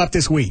you can get him up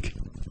this week.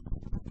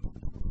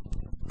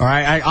 All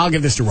right, I'll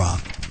give this to Rob.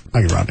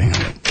 I'll give Rob a hand.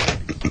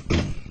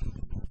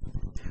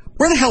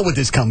 Where the hell would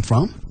this come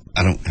from?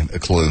 I don't have a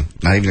clue.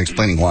 Not even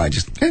explaining why.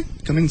 Just come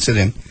in and sit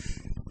in.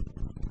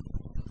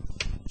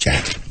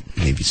 Chat.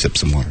 Maybe sip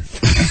some water.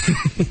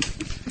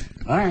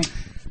 All right.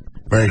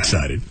 Very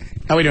excited.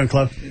 How we doing,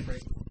 Club?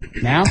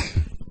 Now?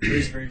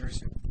 Very, very, very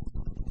soon.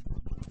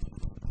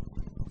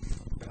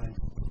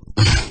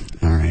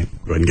 All right.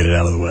 Go ahead and get it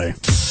out of the way.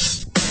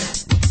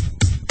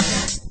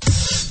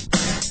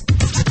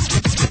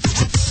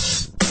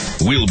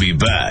 We'll be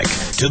back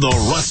to the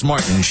Russ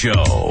Martin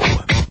Show.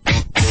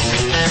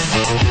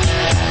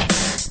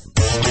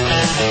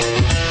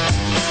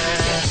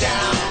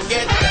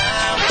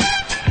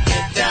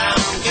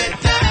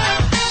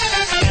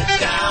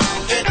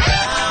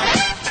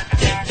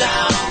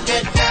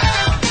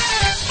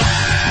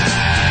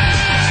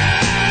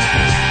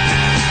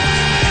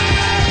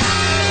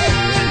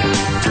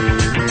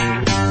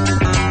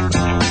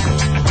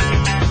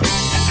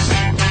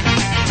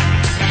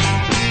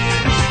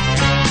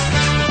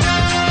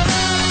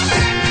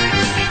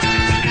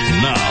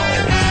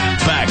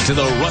 To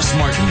the Russ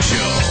Martin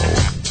Show.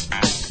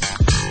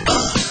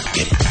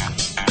 Get it.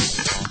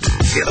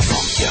 Feel the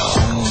funk, y'all.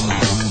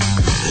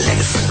 Let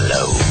it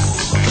flow.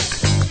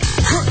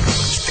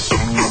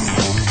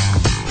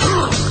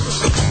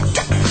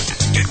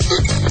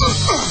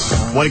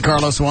 What did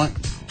Carlos want?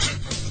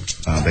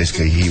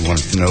 Basically, he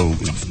wanted to know,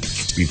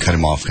 you cut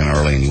him off kind of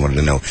early, and he wanted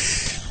to know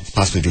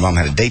possibly if your mom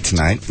had a date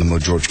tonight. Limo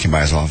George came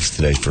by his office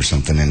today for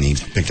something, and he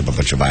picked up a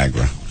bunch of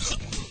Viagra.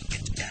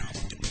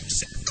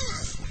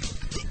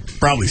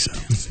 Probably so.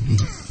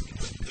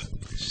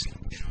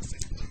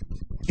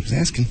 He was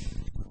asking.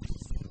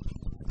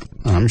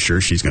 I'm sure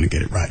she's going to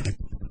get it right.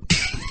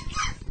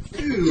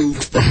 Ew,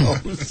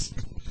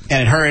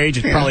 and at her age,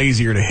 it's probably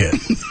easier to hit.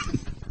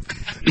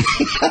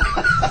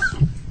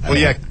 Well,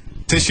 yeah,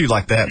 tissue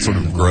like that sort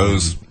of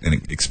grows and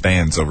it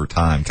expands over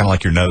time. Kind of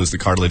like your nose, the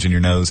cartilage in your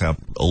nose, how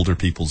older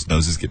people's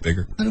noses get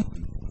bigger.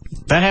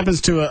 That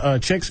happens to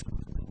chicks?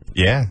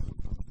 Yeah.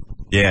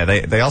 Yeah,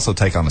 they also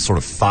take on a sort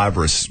of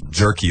fibrous,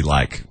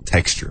 jerky-like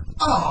texture.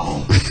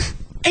 Oh.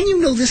 And you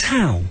know this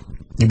how?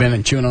 You've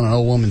been chewing on an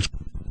old woman's...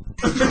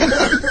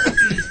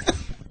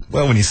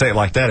 Well, when you say it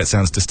like that, it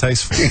sounds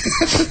distasteful.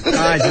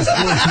 I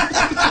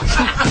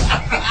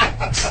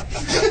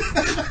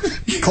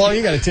just... Chloe,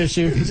 you got a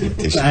tissue?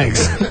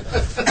 Thanks.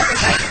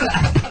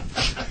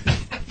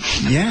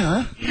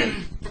 Yeah.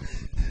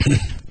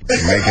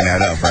 You're making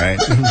that up, right?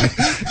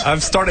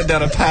 I've started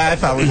down a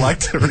path I would like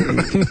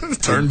to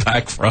turn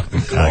back from.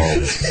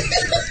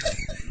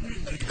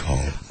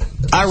 Call.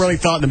 I really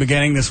thought in the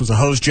beginning this was a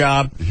hose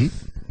job. Mm-hmm.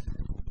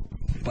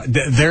 But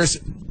there's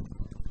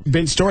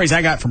been stories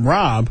I got from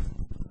Rob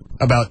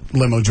about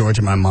Limo George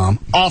and my mom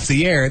off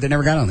the air that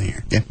never got on the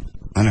air. Yeah,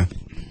 I know.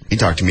 He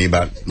talked to me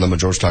about, Limo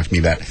George talked to me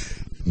about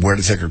where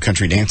to take her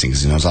country dancing,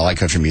 because he knows I like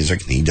country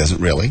music, and he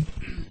doesn't really.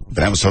 But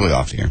that was totally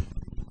off the air.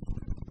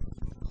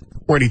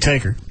 Where'd he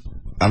take her?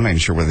 I'm not even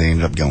sure where they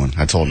ended up going.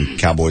 I told him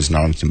Cowboys in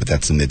Arlington, but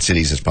that's in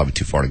mid-cities. It's probably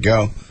too far to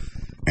go.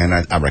 And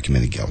I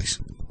recommended Gelly's.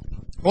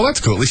 Well,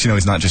 that's cool. At least you know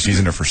he's not just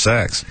using her for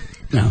sex.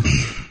 No.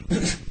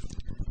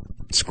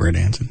 Square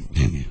dancing.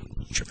 Yeah.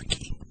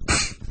 Jerky.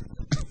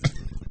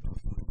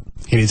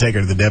 He didn't take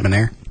her to the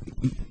Debonair?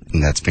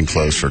 And that's been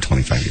closed for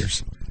 25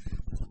 years.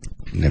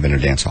 Never been a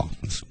dance hall.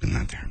 It's been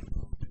not there.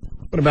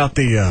 What about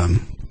the,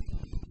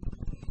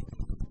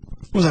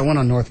 what was that one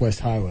on Northwest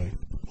Highway?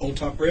 Old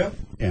Top Rail?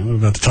 Yeah, what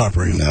about the Top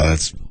Rail? No,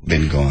 that's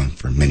been gone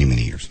for many,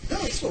 many years.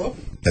 No, it's still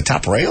open. The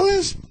Top Rail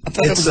is? I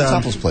thought that was the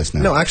Topless place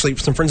now. No, actually,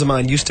 some friends of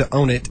mine used to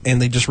own it,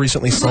 and they just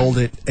recently sold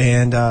it.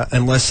 And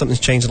unless something's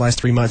changed in the last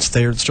 3 months,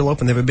 they're still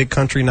open. They have a big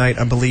country night,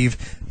 I believe,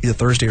 either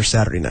Thursday or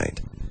Saturday night.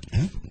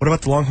 Yeah. What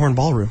about the Longhorn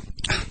Ballroom?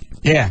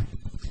 Yeah.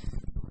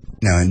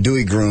 No, and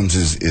Dewey Grooms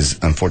is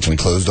unfortunately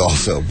closed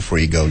also before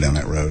you go down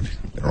that road.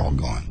 They're all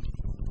gone.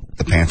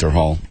 The Panther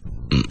Hall.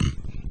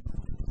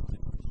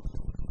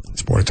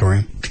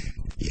 Sportatorium.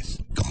 Yes,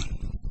 gone.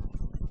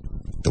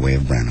 The Way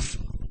of Braniff.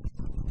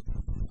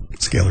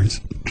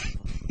 Skiller's.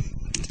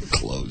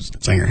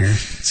 Closed. Singer here.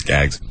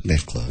 Skaggs.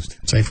 They've closed.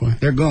 Safeway.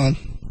 They're gone.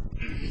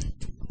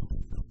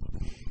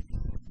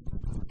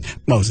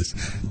 Moses.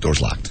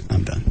 Door's locked.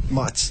 I'm done.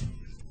 Mott's.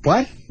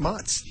 What?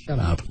 Mott's. Shut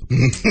up.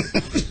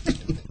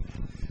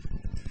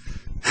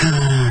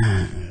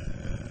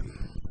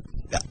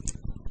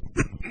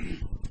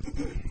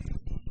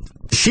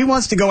 She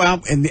wants to go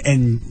out and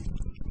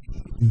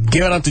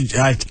give it up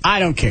to... I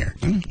don't care.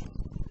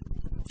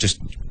 Just,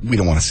 we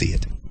don't want to see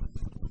it.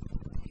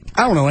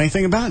 I don't know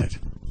anything about it.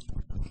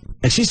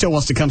 And she still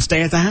wants to come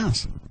stay at the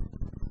house.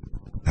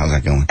 How's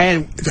that going?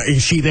 And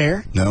is she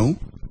there? No.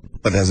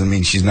 But doesn't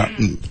mean she's not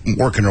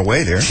working her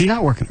way there. She's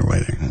not working her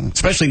way there.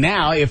 Especially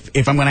now,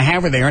 if I'm going to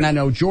have her there, and I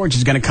know George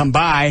is going to come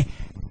by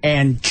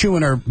and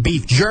chewing her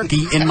beef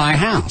jerky in my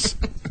house.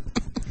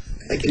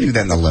 They can do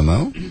that in the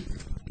limo.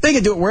 They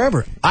can do it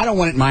wherever. I don't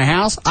want it in my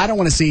house. I don't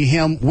want to see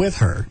him with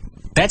her.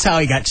 That's how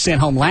he got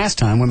sent home last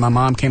time when my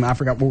mom came. I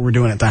forgot what we were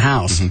doing at the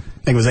house. I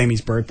think it was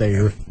Amy's birthday.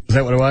 Or, was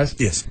that what it was?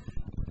 Yes.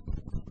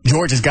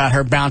 George has got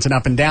her bouncing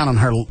up and down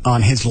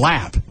on his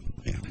lap.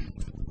 Yeah.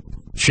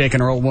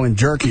 Shaking her old woman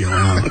jerky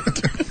around.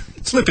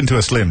 Slip into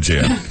a Slim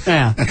Jim.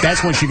 Yeah,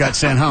 that's when she got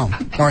sent home.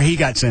 Or he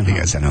got sent home. He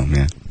got sent home,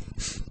 yeah.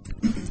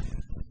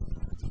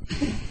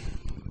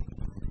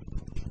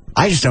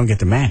 I just don't get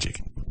the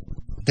magic.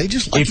 They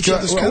just like each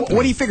other's company.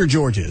 What do you figure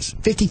George is?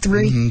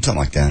 53? Something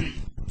like that.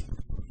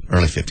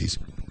 Early 50s.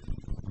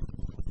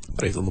 I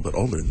thought he's a little bit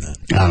older than that.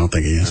 I don't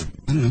think he is.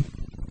 I don't know.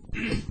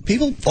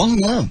 People fall in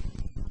love.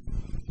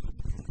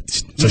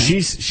 So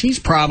she's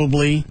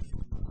probably,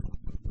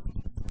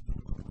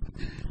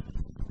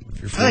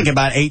 I think,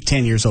 about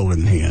 8-10 years older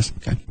than he is.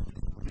 Okay.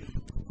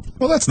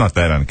 Well, that's not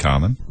that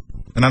uncommon.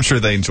 And I'm sure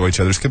they enjoy each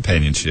other's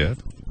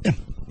companionship. Yeah.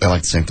 They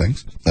like the same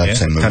things. They like the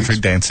same movies. Country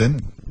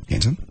dancing.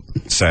 Dancing.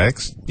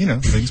 Sex. You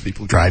know, things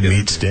people Dried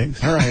meat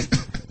sticks. All right.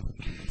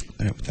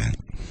 I know with that.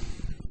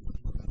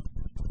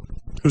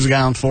 Who's the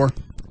guy on 4?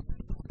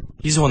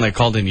 He's the one that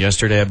called in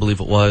yesterday, I believe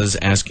it was,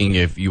 asking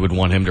if you would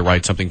want him to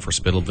write something for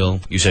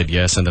Spittleville. You said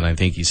yes, and then I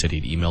think he said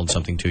he'd emailed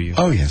something to you.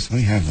 Oh, yes.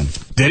 We have them.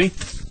 Did he?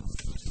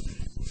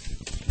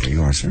 There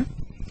you are, sir.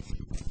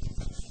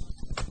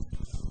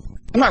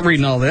 I'm not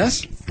reading all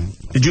this.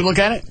 Did you look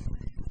at it?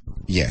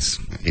 Yes.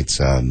 It's,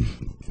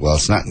 well,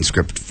 it's not in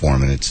script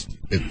form,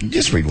 and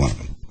just read one of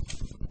them.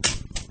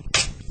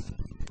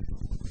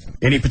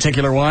 Any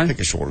particular one? Pick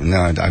a short one.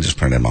 No, I just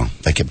printed them all.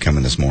 They kept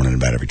coming this morning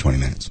about every 20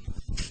 minutes.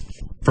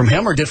 From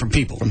him or different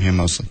people? From him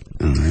mostly.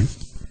 All right.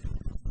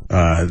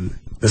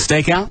 The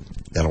stakeout?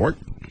 That'll work.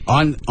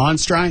 On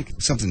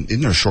strike? Something. Isn't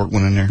there a short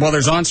one in there? Well,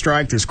 there's on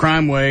strike, there's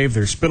Crime Wave,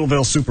 there's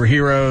Spittleville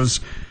Superheroes,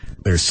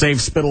 there's Save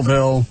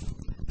Spittleville,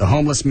 The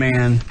Homeless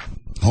Man.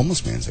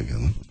 Homeless Man's a good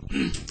one.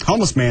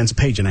 Homeless Man's a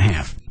page and a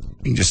half.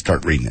 You can just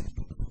start reading it.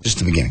 Just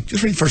the beginning.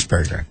 Just read the first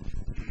paragraph.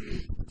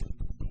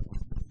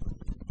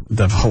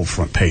 The whole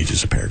front page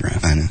is a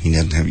paragraph. I know. He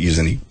doesn't have to use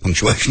any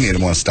punctuation. He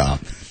didn't want to stop.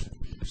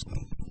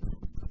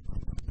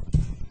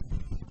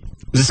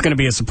 Is this going to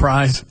be a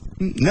surprise?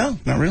 No,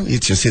 not really.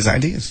 It's just his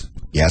ideas.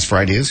 You ask for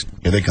ideas,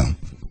 here they come.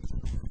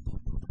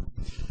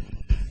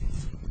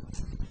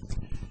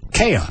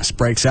 Chaos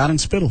breaks out in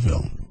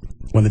Spittleville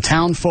when the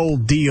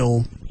townfold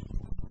deal...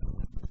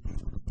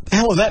 The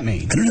hell does that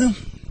mean? I don't know.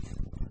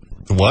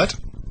 What?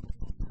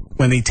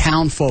 When the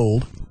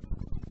townfold...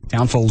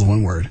 Townfold's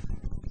one word.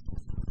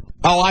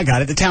 Oh, I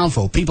got it. The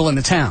townfold. People in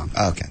the town.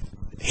 Okay.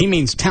 He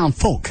means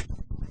townfolk.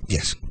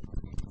 Yes.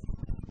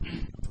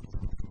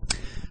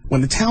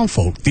 When the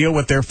townfolk deal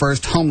with their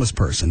first homeless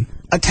person,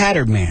 a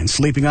tattered man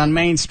sleeping on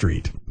Main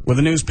Street with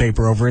a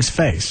newspaper over his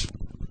face.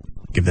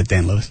 Give that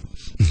Dan Lewis.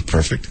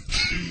 Perfect.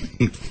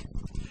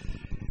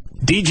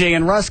 DJ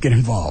and Russ get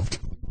involved.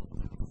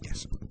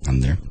 Yes, I'm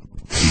there.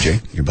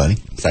 TJ, your buddy,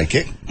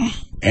 sidekick.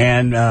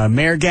 And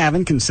Mayor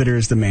Gavin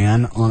considers the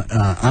man on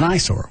an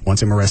eyesore.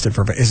 Wants him arrested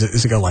for.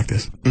 Does it go like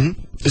this?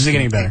 Mm-hmm. Is it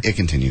getting better? It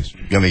continues. You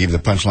want me to give you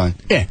the punchline?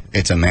 Yeah.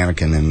 It's a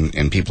mannequin,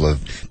 and people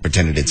have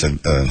pretended it's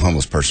a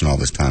homeless person all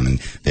this time, and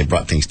they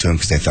brought things to him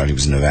because they thought he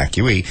was an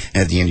evacuee,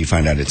 and at the end you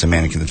find out it's a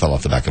mannequin that fell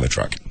off the back of a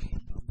truck.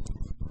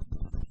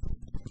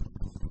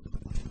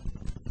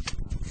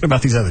 What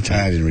about these other two?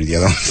 I didn't read the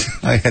other ones.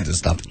 I had to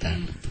stop at that.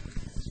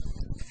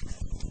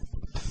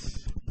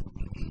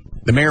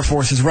 The mayor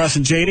forces Russ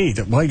and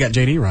JD. Well, you got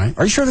JD right.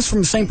 Are you sure this is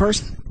from the same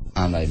person?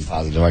 I'm not even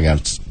positive. I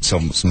got so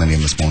many of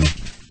them this morning.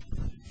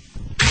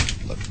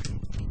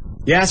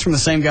 Yeah, it's from the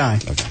same guy.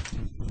 Okay.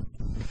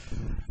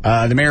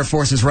 The mayor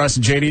forces Russ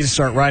and JD to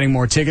start writing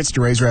more tickets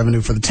to raise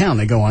revenue for the town.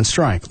 They go on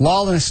strike.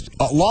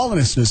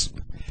 Lawlessness.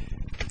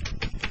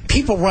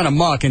 People run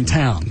amok in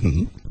town.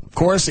 Mm-hmm. Of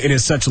course, it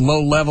is such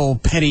low-level,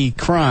 petty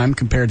crime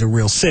compared to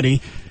real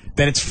city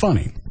that it's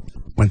funny.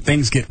 When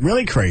things get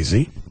really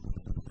crazy,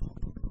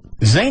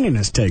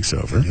 zaniness takes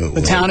over.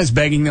 The town is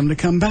begging them to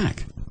come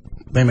back.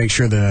 They make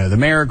sure the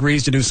mayor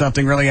agrees to do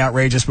something really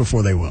outrageous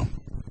before they will.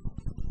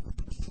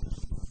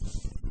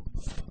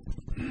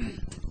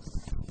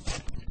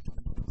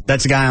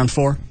 That's the guy on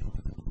 4?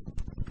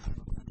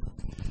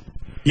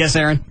 Yes,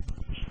 Aaron?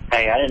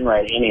 Hey, I didn't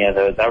write any of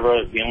those. I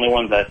wrote the only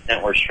ones I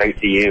sent were straight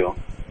to you.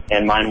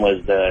 And mine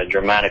was the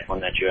dramatic one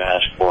that you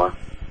asked for.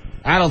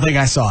 I don't think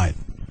I saw it.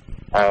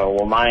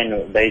 Well,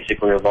 mine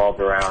basically revolved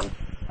around,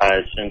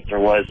 since there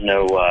was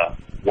no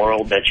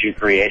world that you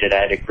created,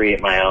 I had to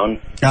create my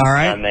own. All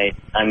right.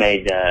 I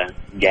made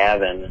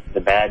Gavin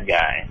the bad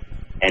guy,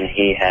 and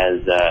he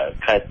has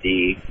cut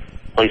the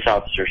police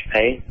officer's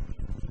pay.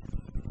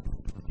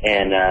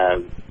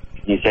 And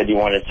you said you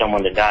wanted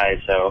someone to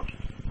die, so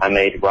I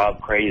made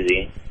Rob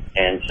crazy.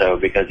 And so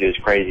because he was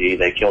crazy,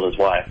 they killed his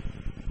wife.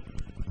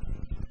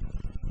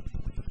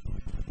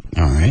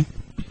 All right.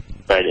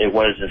 But it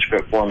was in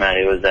script format.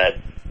 It was that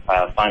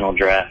final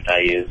draft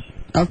I used.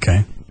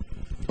 Okay.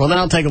 Well, then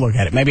I'll take a look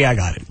at it. Maybe I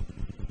got it.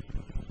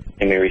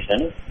 Can we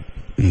resend it?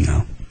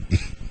 No.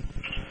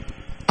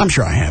 I'm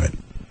sure I have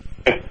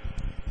it.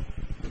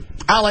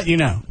 I'll let you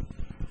know.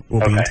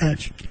 We'll be in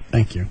touch.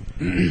 Thank you.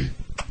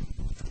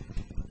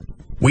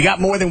 We got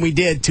more than we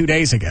did 2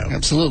 days ago.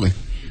 Absolutely.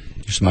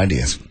 Here's some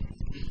ideas.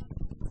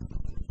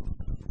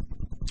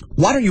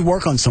 Why don't you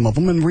work on some of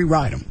them and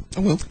rewrite them? I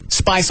will.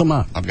 Spice them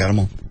up. I've got them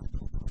all.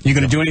 You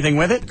going to do anything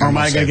with it? Or am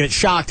I going to get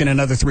shocked in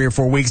another 3 or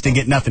 4 weeks to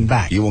get nothing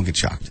back? You won't get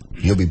shocked.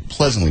 You'll be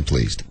pleasantly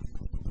pleased.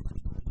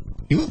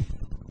 You will.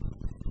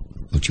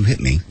 Don't you hit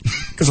me.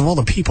 Because of all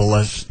the people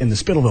in the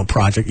Spittleville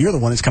project, you're the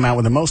one that's come out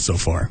with the most so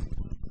far.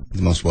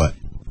 The most what?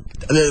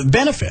 The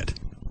benefit.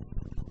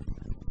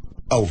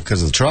 Oh,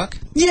 because of the truck?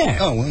 Yeah.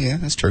 Oh, well, yeah,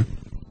 that's true.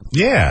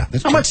 Yeah.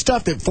 That's How true. much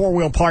stuff did Four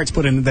Wheel Parts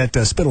put in that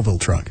Spittleville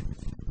truck?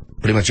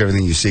 Pretty much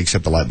everything you see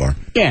except the light bar.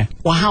 Yeah.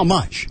 Well, how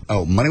much?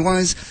 Oh,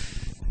 money-wise,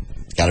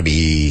 it's got to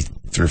be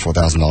 $3,000 or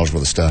 $4,000 worth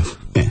of stuff.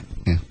 Yeah.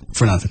 Yeah.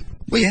 For nothing.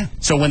 Well, yeah.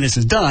 So when this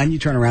is done, you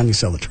turn around and you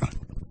sell the truck.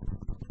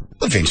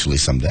 Eventually,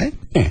 someday.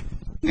 Yeah.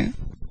 Yeah.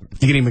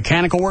 You get any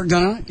mechanical work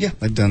done on it? Yeah.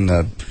 I've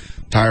done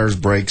tires,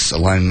 brakes,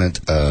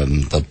 alignment,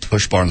 the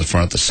push bar in the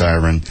front, the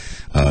siren.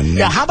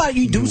 Yeah, how about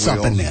you do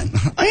something then?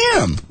 I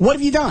am. What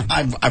have you done?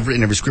 I've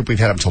written every script we've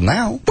had up till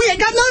now. We ain't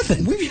got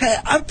nothing.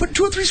 I've put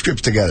 2 or 3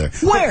 scripts together.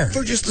 Where?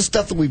 For just the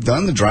stuff that we've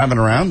done, the driving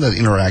around, the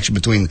interaction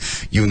between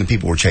you and the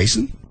people we're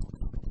chasing.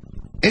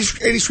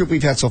 Any script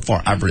we've had so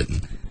far, I've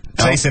written.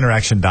 Chase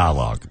interaction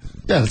dialogue.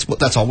 Yeah,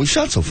 that's all we've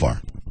shot so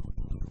far.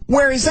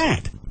 Where is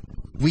that?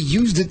 We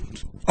used it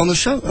on the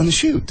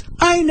shoot.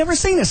 I ain't never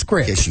seen a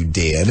script. Yes, you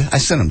did. I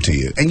sent them to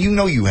you, and you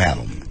know you have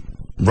them.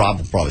 Rob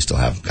will probably still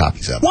have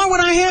copies of them. Why would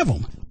I have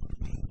them?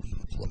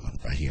 Pull them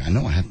up right here. I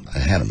know I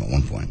had them at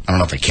one point. I don't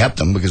know if I kept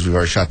them because we've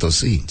already shot those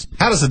scenes.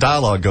 How does the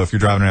dialogue go if you're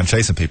driving around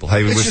chasing people?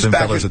 Hey, we It's wish just them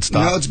back fellers and- had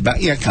stopped. No, it's back.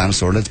 Yeah, kind of,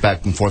 sort of. It's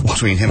back and forth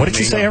between him. What and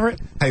did you me. say, Everett?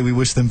 Hey, we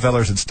wish them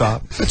fellers had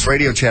stopped. It's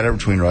radio chatter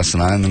between Russ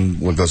and I, and then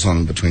what goes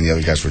on between the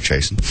other guys we're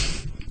chasing.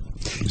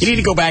 You need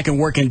to go back and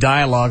work in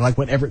dialogue like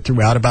what Everett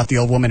threw out about the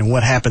old woman and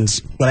what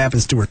happens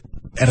to her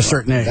at a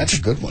certain age. That's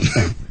a good one.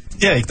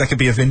 Yeah, that could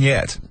be a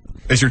vignette.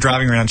 As you're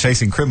driving around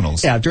chasing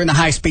criminals. Yeah, during the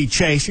high-speed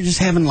chase, you're just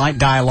having light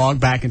dialogue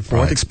back and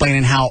forth,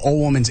 explaining how old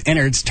woman's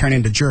innards turn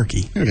into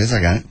jerky. Here it is.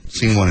 I got it.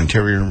 Scene 1,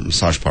 interior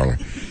massage parlor.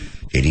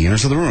 JD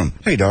enters the room.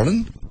 Hey,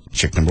 darling.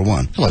 Chick number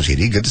 1. Hello,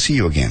 JD. Good to see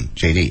you again.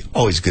 JD.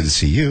 Always good to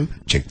see you.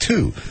 Chick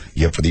 2.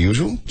 You up for the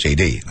usual?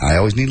 JD. I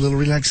always need a little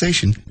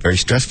relaxation. Very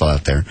stressful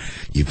out there.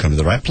 You've come to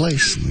the right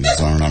place. And it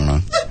goes on and on and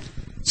on.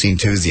 Scene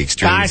 2 is the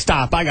exterior. I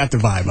stop. I got the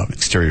vibe of it.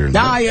 Exterior.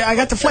 No, I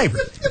got the flavor.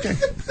 Okay.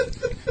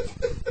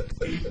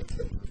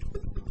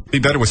 Be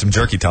better with some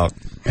jerky talk.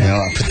 Yeah,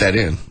 I'll put that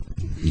in.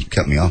 You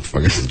cut me off before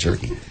I get to the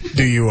jerky.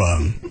 Do you,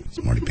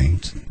 Smarty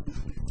Paints.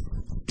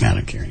 I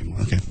don't care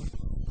anymore. Okay.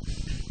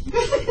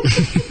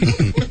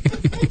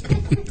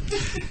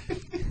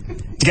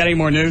 You got any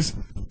more news?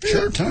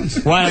 Sure,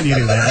 tons. Why don't you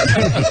do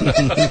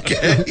that?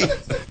 Okay.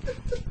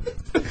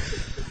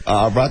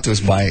 Brought to us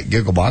by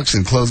Gigglebox,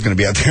 and Chloe's going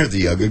to be out there at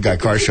the Good Guy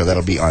Car Show.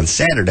 That'll be on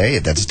Saturday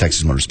at that's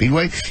Texas Motor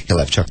Speedway. He'll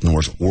have Chuck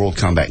Norris World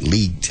Combat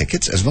League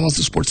tickets, as well as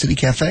the Sports City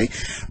Cafe.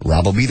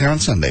 Rob will be there on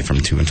Sunday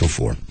from 2 until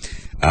 4.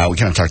 We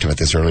kind of talked about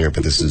this earlier,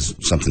 but this is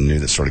something new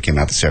that sort of came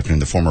out this afternoon.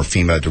 The former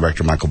FEMA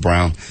director, Michael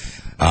Brown,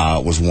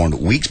 was warned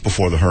weeks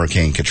before the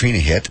Hurricane Katrina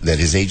hit that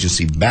his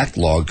agency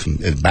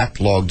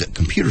backlogged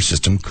computer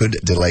system could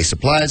delay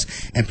supplies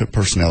and put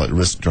personnel at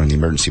risk during the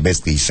emergency.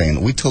 Basically, he's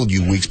saying, we told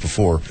you weeks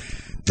before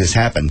this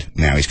happened.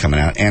 Now he's coming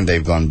out, and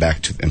they've gone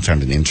back to and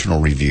found an internal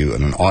review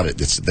and an audit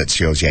that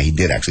shows, he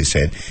did actually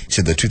say it. He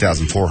said the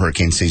 2004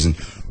 hurricane season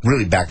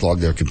really backlogged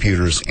their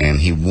computers, and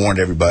he warned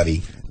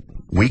everybody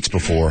weeks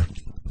before,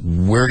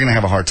 we're going to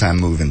have a hard time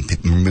moving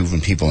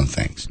people and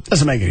things.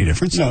 Doesn't make any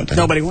difference. No,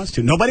 nobody wants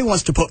to. Nobody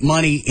wants to put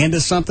money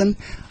into something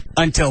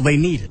until they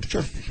need it.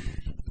 Sure.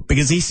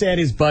 Because he said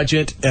his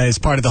budget is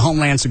part of the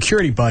Homeland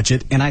Security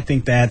budget, and I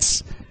think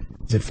is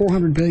it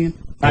 $400 billion?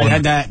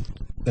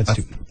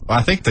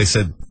 I think they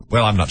said,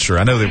 well, I'm not sure.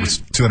 I know there was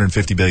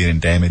 $250 billion in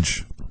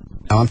damage.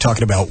 No, I'm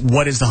talking about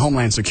what is the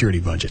Homeland Security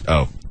budget?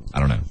 Oh, I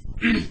don't know.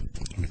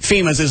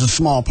 FEMA's is a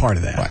small part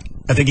of that. Right.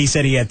 I think he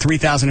said he had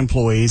 3,000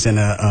 employees and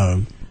a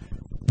 $1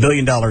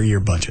 billion a year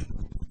budget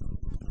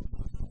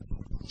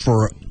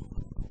for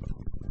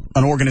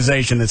an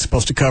organization that's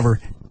supposed to cover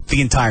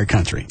the entire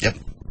country. Yep.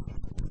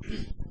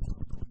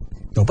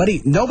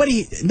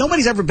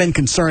 Nobody's ever been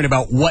concerned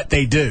about what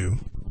they do.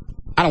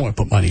 I don't want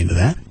to put money into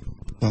that.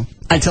 Well,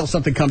 until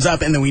something comes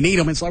up and then we need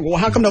them, it's like, well,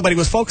 how come nobody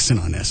was focusing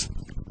on this?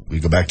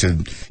 You can go back to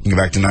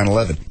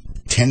 9/11.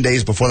 10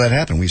 days before that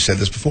happened, we've said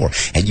this before,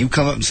 and you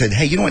come up and said,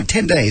 hey, you know what, in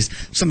 10 days,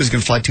 somebody's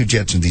going to fly 2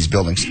 jets into these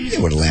buildings. They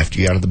would have laughed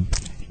you out of the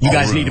You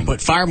guys need to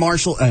put fire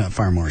marshals.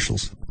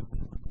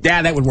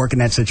 Yeah, that would work in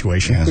that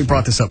situation. Yeah, we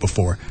brought this up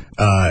before.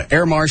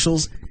 Air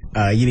marshals.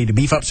 You need to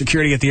beef up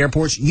security at the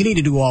airports. You need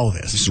to do all of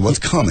this. This is what's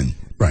coming.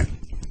 Right.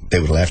 They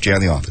would have laughed you out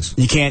of the office.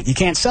 You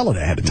can't sell it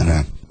ahead of time.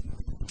 No.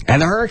 And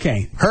the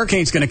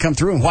hurricane's going to come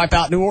through and wipe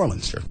out New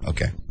Orleans. Sure.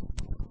 Okay.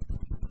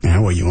 Yeah,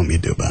 what do you want me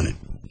to do about it?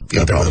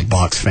 Get there with a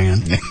box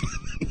fan.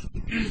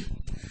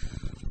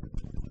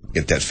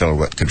 Get that fellow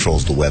what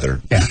controls the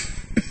weather. Yeah.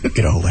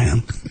 Get a hold of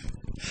him.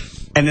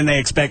 And then they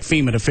expect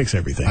FEMA to fix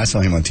everything. I saw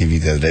him on TV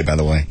the other day, by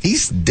the way.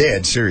 He's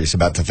dead serious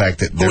about the fact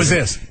that... Who is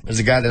this? There's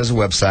a guy that has a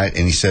website,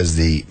 and he says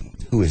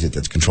who is it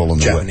that's controlling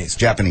the weather?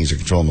 Japanese are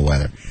controlling the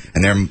weather.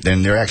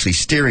 And they're actually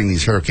steering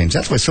these hurricanes.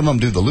 That's why some of them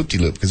do the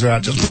loop-de-loop, because they're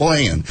out just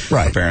playing,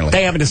 right. Apparently.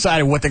 They haven't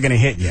decided what they're going to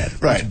hit yet.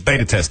 Right.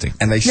 Beta testing.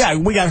 And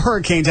we got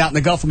hurricanes out in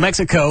the Gulf of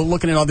Mexico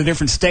looking at all the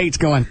different states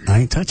going, I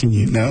ain't touching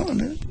you. No.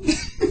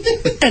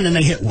 And then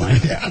they hit one.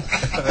 Yeah.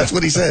 That's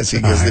what he says. He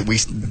goes that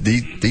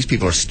these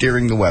people are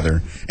steering the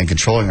weather and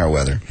controlling our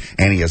weather,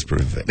 and he has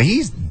proof of it. Now,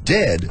 he's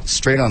dead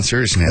straight on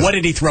seriousness. What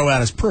did he throw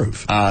out as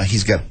proof?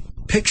 He's got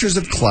pictures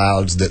of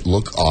clouds that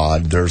look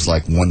odd. There's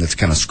like one that's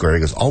kind of square. He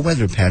goes, all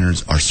weather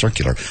patterns are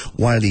circular.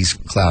 Why do these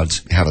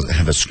clouds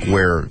have a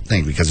square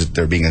thing? Because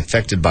they're being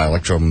affected by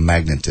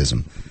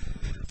electromagnetism.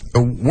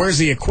 Where's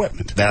the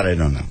equipment? That I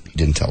don't know. He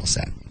didn't tell us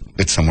that.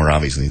 It's somewhere,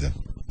 obviously. The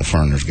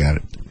foreigners got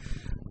it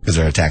because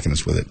they're attacking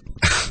us with it.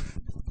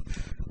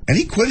 And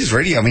he quit his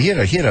radio. I mean,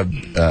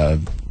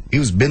 he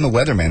was been the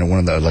weatherman at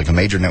one of a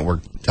major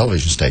network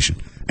television station,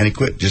 and he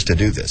quit just to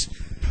do this.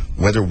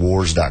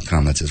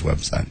 Weatherwars.com, that's his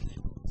website.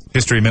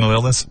 History of mental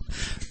illness?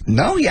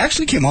 No, he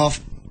actually came off,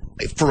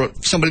 for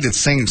somebody that's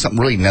saying something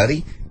really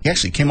nutty, he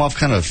actually came off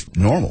kind of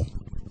normal.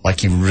 Like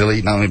he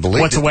really not only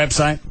believed What's the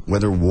website?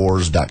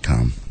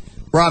 Weatherwars.com.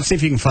 Rob, see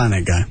if you can find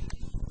that guy.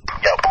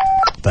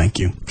 Thank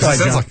you. It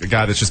sounds like a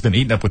guy that's just been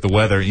eaten up with the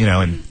weather,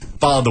 and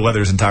followed the weather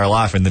his entire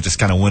life, and then just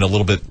kind of went a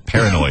little bit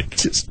paranoid.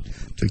 Just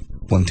took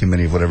one too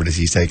many of whatever it is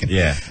he's taking.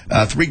 Yeah.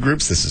 3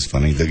 groups, this is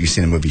funny, that you've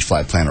seen the movie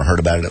Flight Plan or heard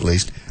about it at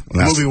least.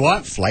 Movie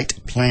what?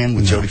 Flight Plan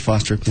with Jodie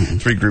Foster.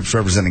 3 groups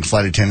representing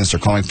flight attendants are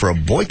calling for a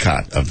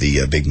boycott of the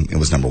it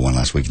was #1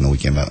 last week in the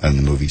weekend in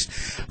the movies.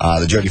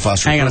 The Jodie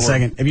Foster... Hang on a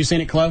second. Have you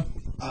seen it, Chloe?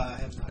 I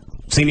have not.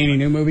 Seen any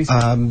new movies?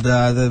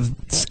 The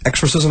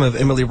Exorcism of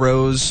Emily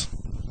Rose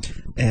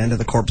and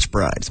The Corpse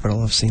Bride. That's what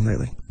I've seen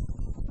lately.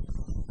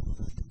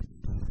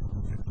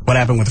 What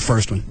happened with the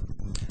first one?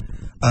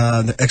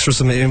 The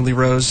Exorcism of Emily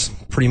Rose,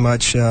 pretty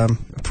much a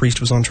priest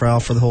was on trial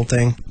for the whole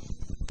thing.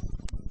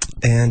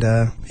 And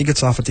he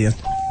gets off at the end.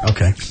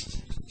 Okay.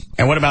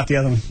 And what about the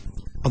other one?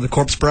 Oh, The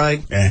Corpse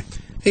Bride? Yeah.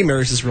 He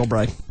marries his real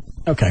bride.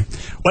 Okay.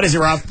 What is it,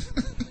 Rob? Do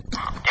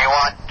you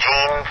want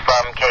Gene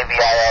from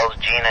KVIL's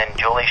Gene and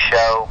Julie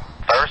show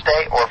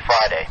Thursday or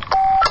Friday?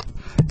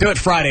 Do it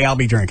Friday. I'll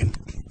be drinking.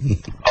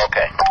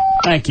 Okay.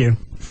 Thank you.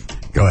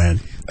 Go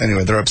ahead.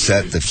 Anyway, they're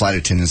upset that flight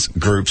attendants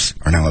groups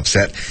are now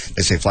upset.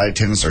 They say flight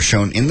attendants are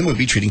shown in the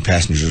movie treating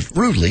passengers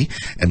rudely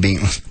and being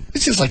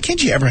It's just like,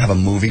 can't you ever have a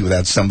movie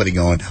without somebody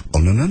going, oh,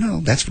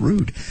 no, that's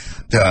rude.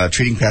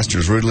 Treating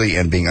passengers rudely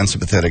and being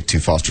unsympathetic to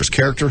Foster's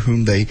character,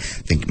 whom they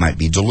think might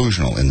be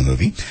delusional in the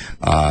movie.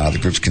 The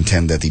groups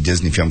contend that the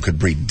Disney film could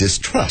breed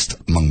distrust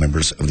among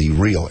members of the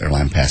real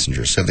airline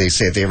passengers. So they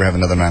say if they ever have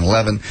another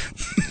 9/11,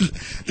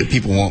 that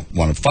people won't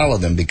want to follow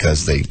them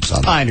because they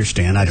saw them. I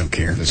understand. I don't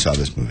care. They saw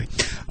this movie.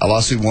 A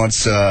lawsuit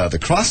wants the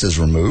crosses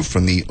removed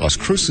from the Las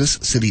Cruces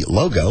city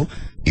logo,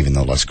 even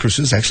though Las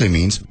Cruces actually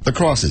means the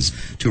crosses.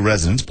 Two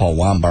residents, Paul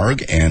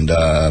Weinberg and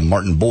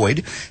Martin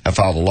Boyd, have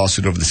filed a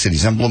lawsuit over the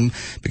city's emblem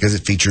because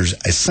it features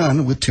a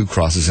sun with two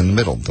crosses in the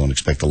middle. Don't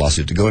expect the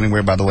lawsuit to go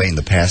anywhere, by the way. In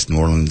the past,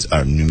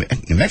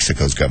 New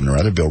Mexico's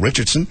governor, Bill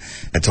Richardson,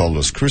 had told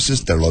Las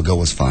Cruces their logo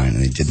was fine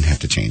and they didn't have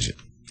to change it.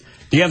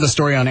 Do you have the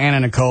story on Anna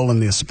Nicole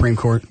and the Supreme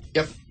Court?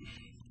 Yep.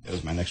 That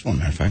was my next one,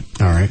 matter of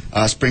fact. All right.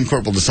 Supreme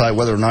Court will decide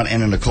whether or not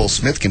Anna Nicole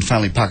Smith can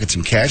finally pocket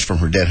some cash from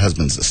her dead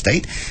husband's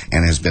estate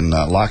and has been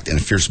locked in a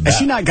fierce battle. Has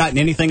she not gotten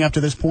anything up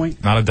to this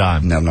point? Not a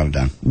dime. No, not a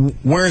dime.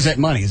 Where is that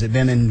money? Has it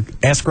been in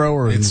escrow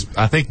or? It's,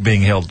 I think,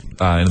 being held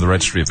in the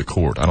registry of the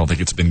court. I don't think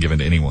it's been given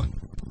to anyone.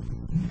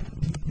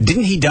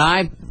 Didn't he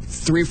die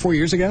 3 or 4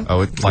 years ago?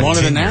 Oh, it's like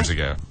longer 10 than that? years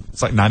ago.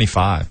 It's like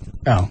 95.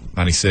 Oh.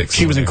 96.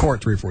 She was in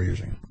court 3 or 4 years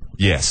ago.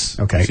 Yes.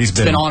 Okay. She's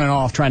been on and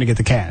off trying to get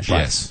the cash.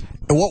 Yes.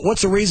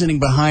 What's the reasoning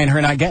behind her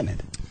not getting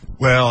it?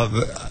 Well,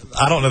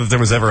 I don't know that there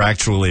was ever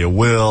actually a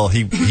will.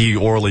 He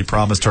orally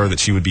promised her that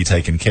she would be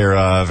taken care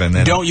of, and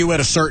then don't you at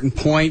a certain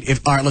point?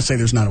 All right, let's say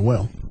there's not a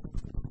will.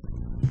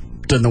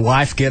 Doesn't the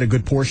wife get a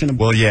good portion of?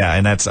 Well, yeah,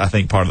 and that's I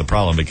think part of the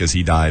problem because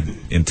he died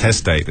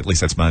intestate. At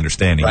least that's my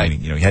understanding. Right.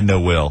 Meaning, he had no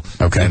will,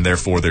 okay, and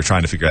therefore they're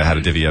trying to figure out how to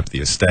divvy up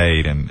the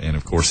estate, and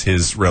of course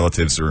his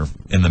relatives are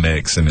in the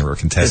mix and they were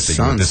contesting.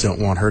 His sons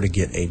don't want her to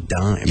get a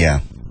dime.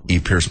 Yeah. E.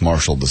 Pierce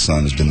Marshall, the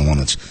son, has been the one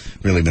that's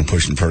really been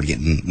pushing for her to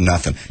get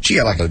nothing. She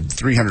got like a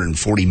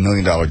 $340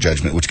 million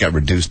judgment, which got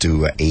reduced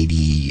to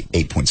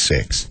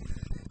 88.6.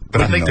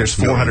 But I think there's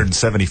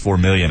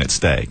 $474 million at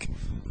stake.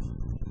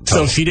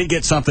 So she did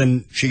get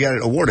something. She got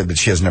it awarded, but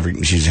she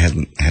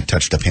hasn't had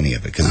touched a penny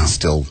of it because it's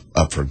still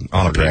up for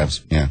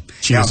grabs. Yeah,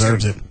 she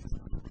deserves it.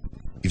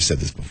 You've said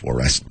this before,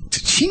 right?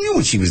 She knew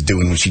what she was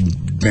doing when she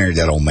married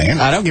that old man.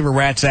 I don't give a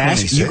rat's ass.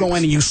 26. You go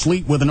in and you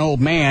sleep with an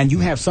old man, you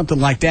have something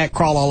like that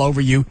crawl all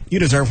over you, you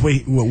deserve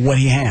what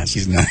he has.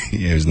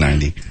 He was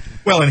 90.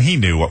 Well, and he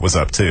knew what was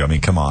up, too. I mean,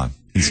 come on.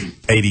 He's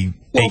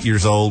 88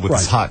 years old with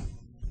his hot...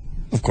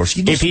 Of course,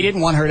 if he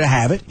didn't want her to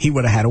have it, he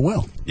would have had a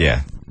will.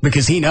 Yeah.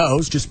 Because he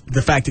knows just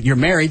the fact that you're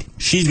married,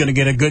 she's going to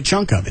get a good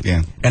chunk of it.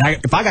 Yeah. And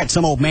if I got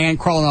some old man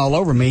crawling all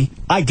over me,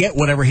 I get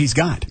whatever he's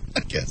got. I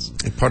guess.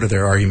 And part of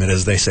their argument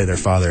is they say their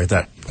father at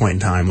that point in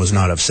time was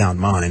not of sound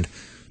mind,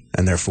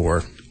 and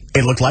therefore...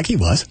 It looked like he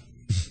was.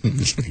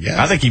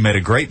 Yeah. I think he made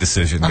a great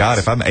decision. God,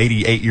 if I'm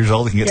 88 years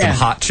old and can get some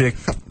hot chick,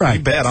 right.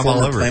 You bet I'm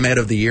all over it. Playmate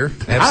of the year?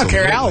 Absolutely. I don't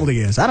care how old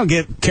he is. I don't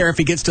care if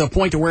he gets to a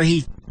point to where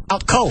he's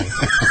out cold.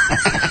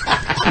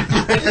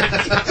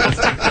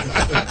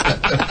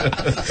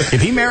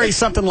 If he marries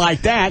something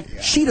like that,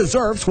 she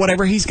deserves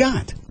whatever he's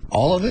got.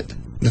 All of it?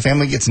 The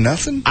family gets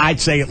nothing? I'd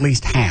say at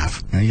least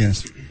half. I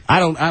guess. I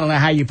don't know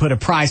how you put a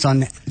price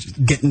on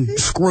getting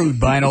screwed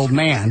by an old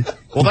man.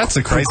 Well, that's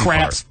the crazy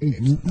part.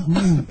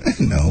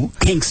 No.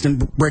 Kingston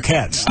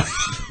briquettes.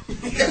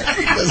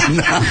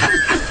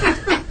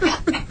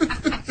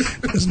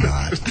 Does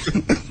not.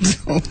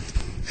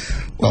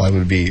 Well, it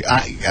would be,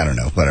 I don't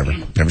know, whatever.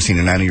 Never seen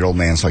a 90-year-old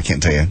man, so I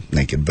can't tell you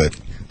naked, but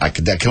I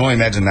can only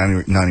imagine a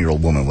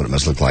 90-year-old woman what it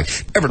must look like.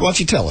 Everett, why don't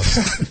you tell us?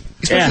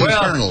 Yeah,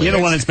 well, you're the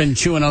one that's been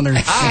chewing on their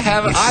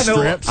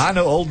strips. I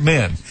know old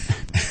men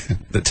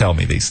that tell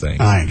me these things.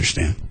 I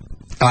understand.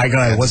 All right, go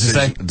ahead. What's it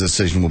say? The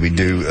decision will be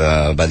due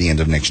by the end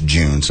of next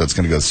June, so it's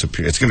going to go to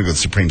the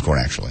Supreme Court,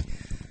 actually.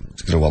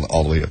 It's going to go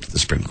all the way up to the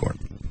Supreme Court.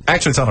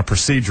 Actually, it's on a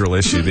procedural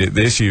issue.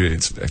 The issue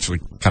is actually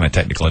kind of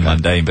technical and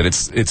mundane, but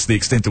it's the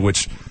extent to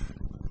which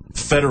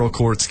federal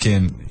courts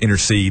can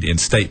intercede in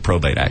state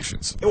probate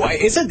actions.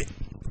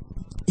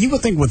 You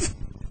would think with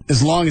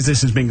as long as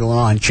this has been going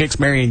on, chicks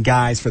marrying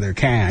guys for their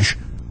cash,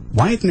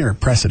 why isn't there a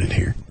precedent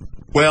here?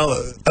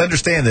 Well,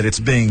 understand that it's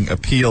being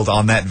appealed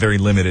on that very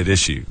limited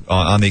issue,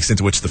 on the extent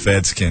to which the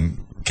feds can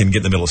get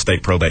in the middle of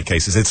state probate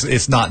cases.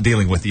 It's not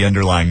dealing with the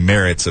underlying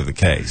merits of the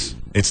case.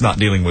 It's not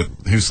dealing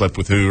with who slept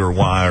with who or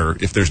why or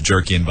if there's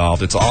jerky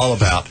involved. It's all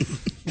about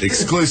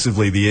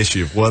exclusively the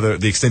issue of whether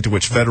the extent to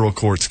which federal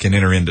courts can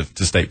enter into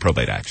state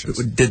probate actions.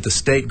 Did the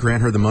state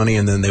grant her the money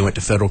and then they went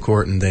to federal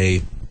court and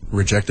they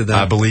rejected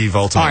that? I believe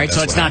ultimately. All right,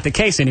 so it's not the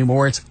case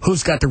anymore. It's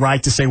who's got the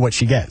right to say what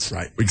she gets.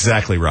 Right.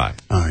 Exactly right.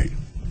 All right.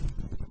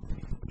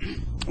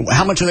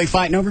 How much are they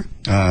fighting over?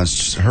 Her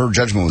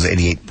judgment was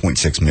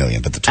 $88.6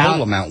 million, but the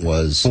total amount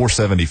was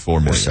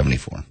 $474 million.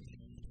 $474.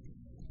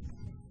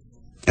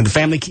 And the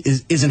family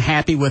isn't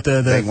happy with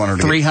the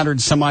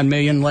 300 some odd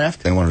million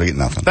left? They want her to get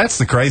nothing. That's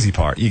the crazy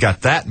part. You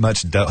got that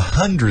much,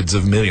 hundreds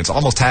of millions,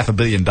 almost $500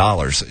 million,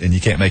 and you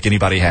can't make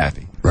anybody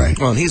happy. Right.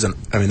 Well,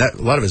 and a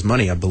lot of his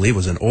money, I believe,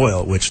 was in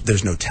oil, which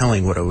there's no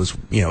telling what it was,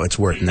 it's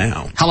worth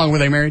now. How long were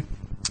they married?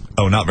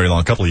 Oh, not very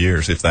long. A couple of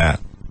years, if that.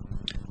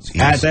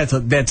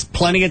 That's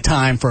plenty of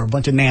time for a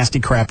bunch of nasty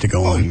crap to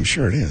go on. I'm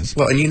sure it is.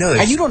 Well, and you know,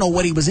 and you don't know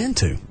what he was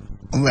into.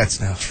 Well,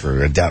 that's not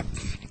true. I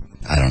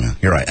don't know.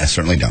 You're right. I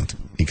certainly don't.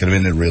 He could have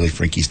been into really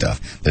freaky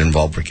stuff that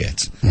involved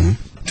briquettes. There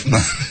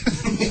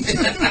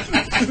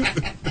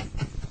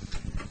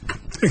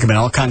could have been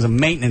all kinds of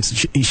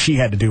maintenance she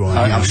had to do on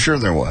him. I'm sure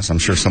there was. I'm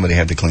sure somebody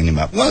had to clean him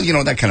up. Well,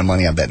 that kind of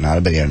money, I bet not. I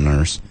bet he had a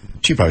nurse.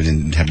 She probably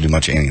didn't have to do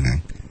much of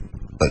anything.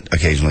 But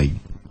occasionally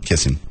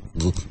kiss him.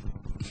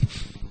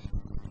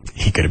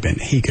 He could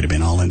have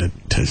been all into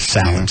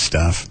salad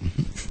stuff,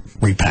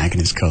 repacking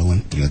his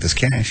colon. With his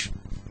cash.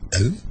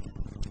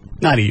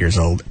 90 years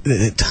old.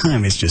 The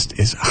time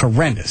is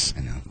horrendous.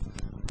 I know.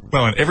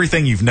 Well, and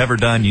everything you've never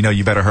done,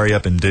 you better hurry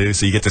up and do.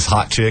 So you get this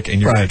hot chick,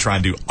 and you're going to try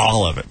and do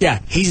all of it. Yeah,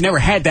 he's never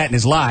had that in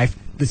his life.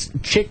 This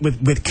chick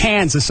with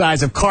cans the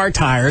size of car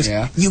tires.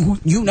 Yeah. You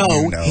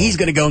know he's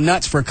going to go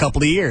nuts for a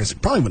couple of years.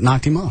 Probably what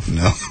knocked him off.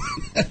 No,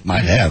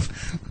 might have.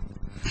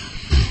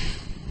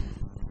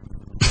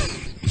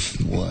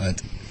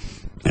 What?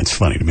 That's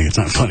funny to me. It's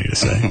not funny to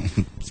say.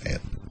 Say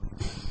it.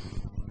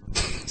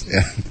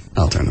 Yeah.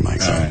 I'll turn the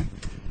mics on. Right.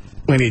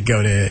 We need to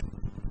go to...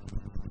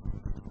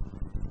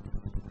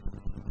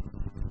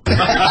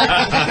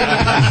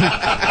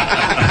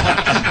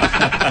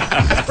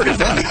 That's pretty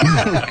funny.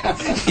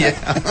 Yeah.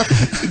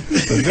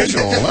 The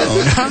visual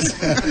alone.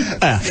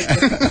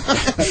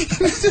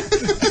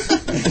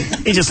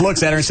 He just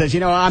looks at her and says,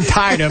 I'm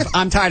tired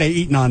of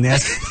eating on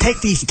this.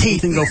 Take these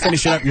teeth and go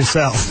finish it up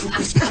yourself.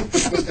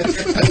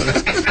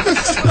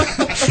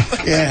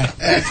 Yeah.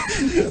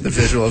 The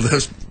visual of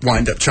those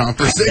wind-up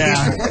chompers.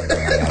 Yeah.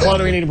 Well,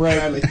 do we need a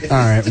break? All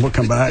right, we'll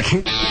come back.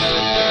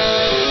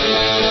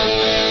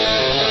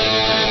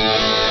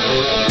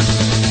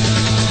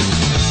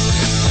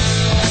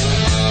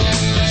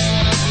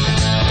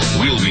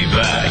 We'll be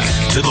back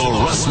to the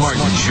Russ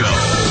Martin Show.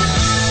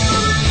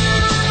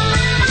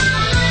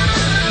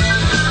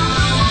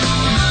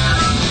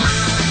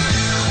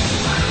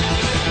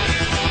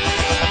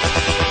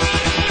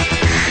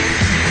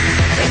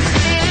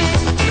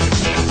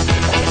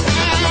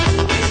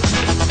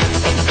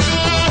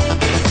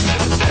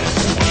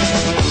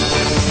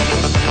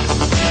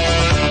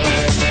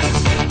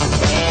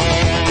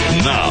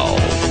 Now,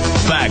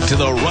 back to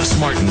the Russ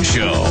Martin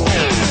Show.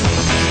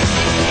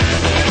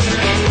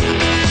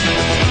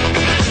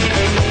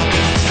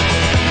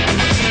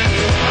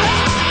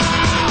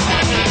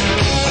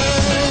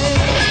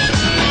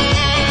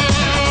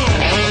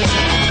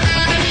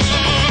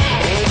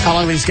 How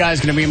long are these guys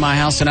going to be in my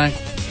house tonight?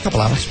 A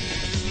couple hours.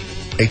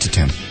 8 to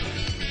 10.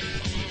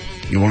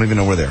 You won't even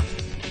know we're there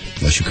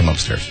unless you come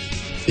upstairs.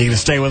 You going to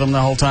stay with them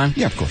the whole time?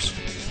 Yeah, of course.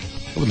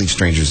 I would leave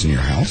strangers in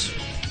your house.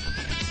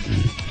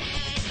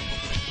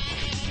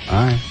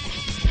 All right.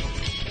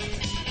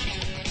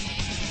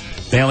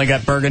 They only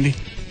got burgundy?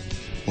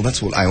 Well,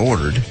 that's what I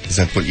ordered. Is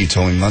that what you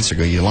told me months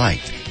ago you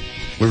liked?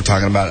 We were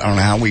talking about, I don't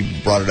know how we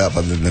brought it up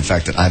other than the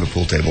fact that I have a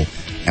pool table,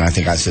 and I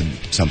think I said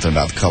something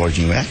about the colors,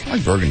 and you went, I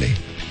like burgundy.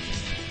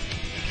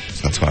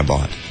 So that's what I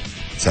bought.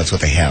 So that's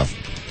what they have.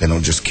 They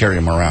don't just carry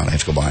them around. I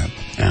have to go buy them.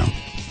 Yeah.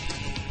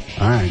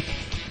 All right.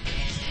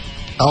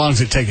 How long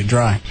does it take to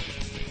dry?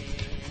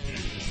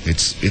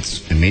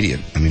 It's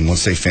immediate. I mean,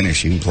 once they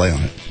finish, you can play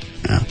on it.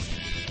 Yeah.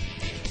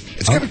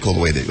 It's kind of cool the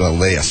way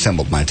they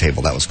assembled my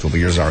table. That was cool. But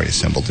yours is already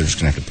assembled. They're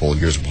just going to have to pull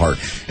yours apart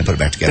and put it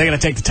back together. They're going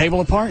to take the table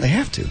apart? They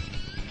have to.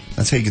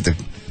 That's how you get the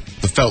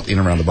felt in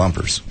around the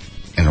bumpers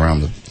and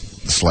around the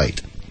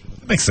slate.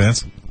 That makes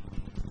sense.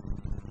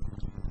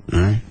 All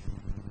right.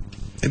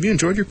 Have you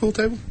enjoyed your pool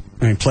table?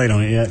 I ain't played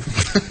on it yet.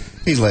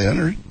 He's laid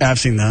under it. I've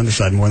seen the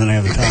underside more than I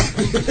have the top.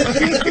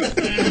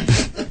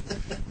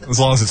 As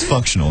long as it's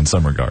functional in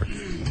some regard.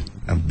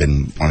 I've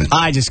been on it.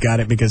 I just got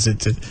it because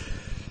the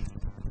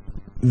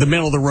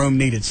middle of the room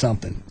needed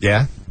something.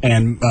 Yeah?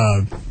 And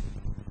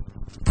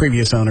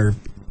previous owner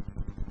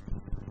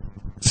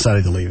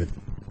decided to leave it.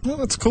 Well,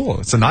 that's cool.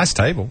 It's a nice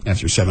table.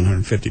 After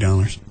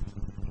 $750.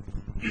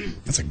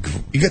 That's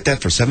you get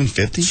that for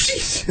 $750?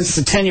 Jesus. It's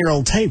a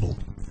 10-year-old table.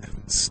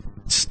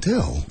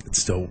 Still,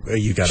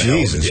 you got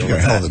Jesus.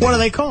 What do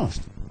they cost?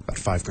 About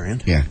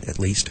 $5,000. Yeah, at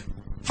least.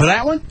 For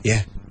that one?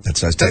 Yeah,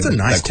 that's a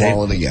nice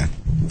quality. Table. Yeah,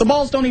 the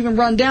balls don't even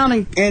run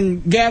down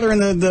and gather in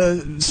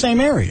the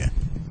same area.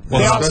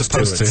 Well, they're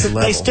supposed to.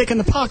 They stick in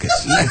the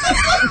pockets.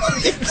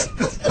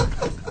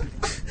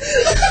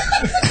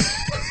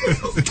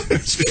 They're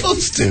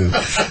supposed to.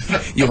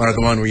 You want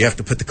the one where you have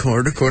to put the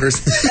quarters?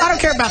 I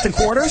don't care about the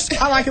quarters.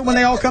 I like it when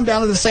they all come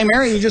down to the same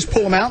area. You just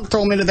pull them out and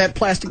throw them into that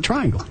plastic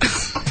triangle.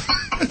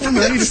 Well,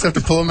 no, you just have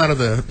to pull them out of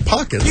the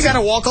pockets. You got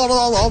to walk all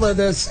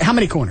the how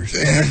many corners?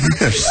 You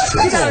got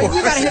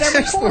to hit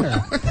every corner.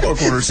 4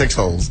 corners, 6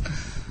 holes.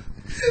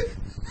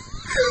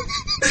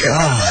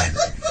 God.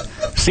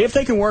 See if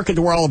they can work it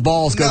to where all the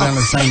balls go down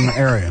the same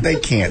area. They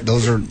can't.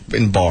 Those are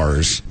in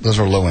bars. Those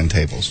are low-end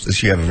tables.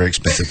 This, you have a very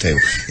expensive table.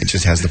 It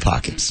just has the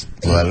pockets,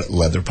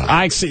 leather pockets.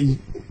 I see.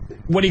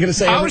 What are you going to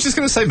say? I was just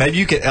going to say maybe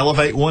you could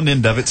elevate one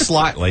end of it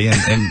slightly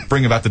and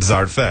bring about the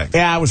desired effect.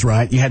 Yeah, I was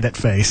right. You had that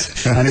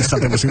face. I knew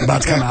something was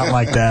about to come out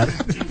like that.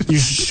 You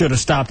should have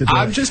stopped at the...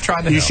 I'm just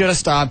trying to You help. should have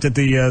stopped at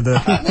the...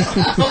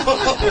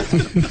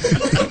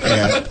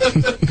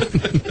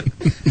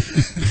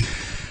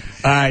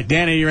 All right,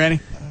 Danny, you ready?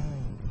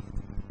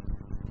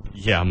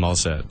 Yeah, I'm all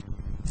set.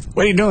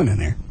 What are you doing in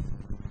there?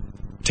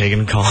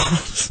 Taking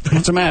calls.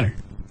 What's the matter?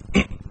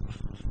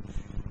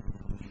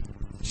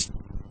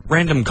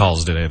 Random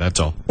calls today,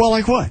 that's all. Well,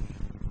 like what?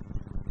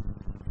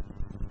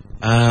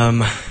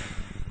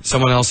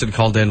 Someone else had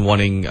called in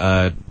wanting,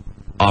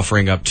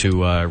 offering up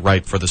to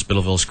write for the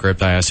Spittleville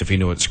script. I asked if he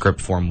knew what script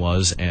form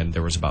was, and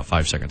there was about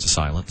 5 seconds of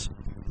silence.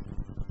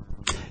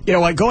 You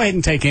know what? Go ahead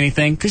and take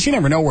anything, because you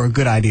never know where a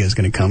good idea is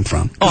going to come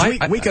from. Oh,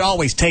 we could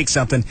always take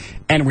something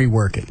and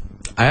rework it.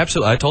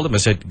 I told him, I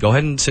said, go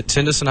ahead and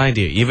send us an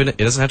idea. Even it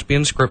doesn't have to be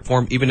in script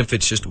form, even if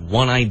it's just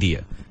one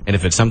idea. And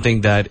if it's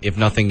something that, if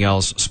nothing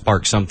else,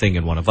 sparks something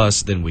in one of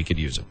us, then we could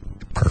use it.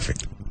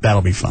 Perfect.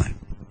 That'll be fine.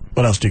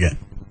 What else do you get?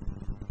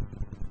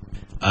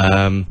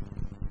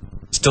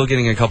 Still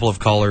getting a couple of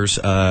callers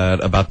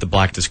about the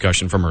black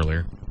discussion from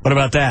earlier. What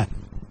about that?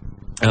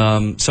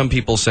 Some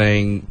people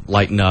saying,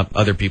 lighten up.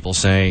 Other people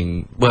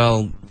saying,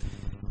 well,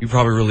 you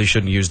probably really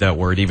shouldn't use that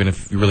word, even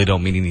if you really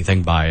don't mean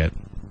anything by it.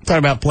 Talking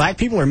about black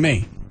people or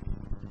me?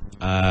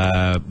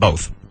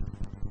 Both.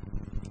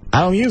 I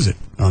don't use it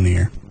on the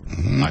air.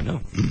 Mm-hmm. I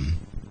know.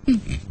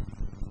 Mm-hmm.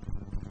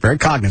 Very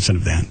cognizant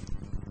of that.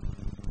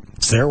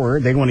 It's their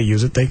word. They want to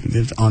use it.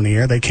 On the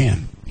air, they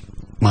can.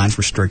 Mine's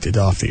restricted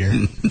off the air.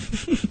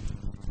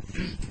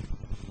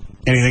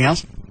 Anything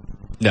else?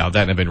 No,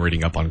 that I've been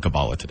reading up on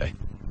Kabbalah today.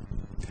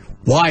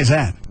 Why is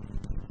that?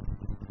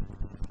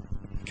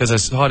 Because I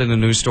saw it in a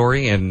news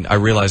story, and I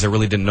realized I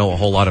really didn't know a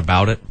whole lot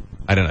about it.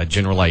 I had a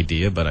general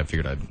idea, but I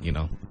figured I'd,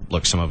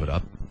 look some of it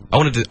up. I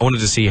wanted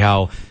to see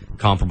how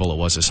comparable it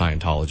was to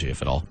Scientology,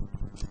 if at all.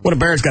 What a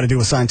bear's got to do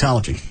with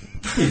Scientology?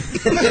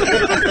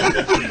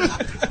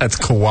 That's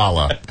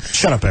koala.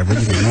 Shut up,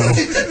 Everett. You know.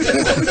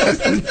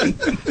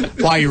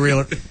 Why are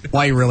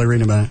you really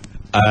reading about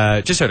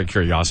it? Just out of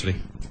curiosity.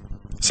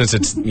 Since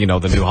it's, the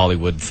new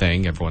Hollywood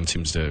thing, everyone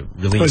seems to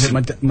really... Was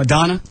it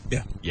Madonna?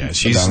 Yeah. Yeah,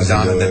 she's...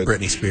 Madonna, that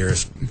Britney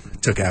Spears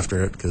took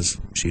after it because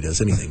she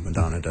does anything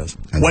Madonna does.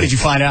 What did you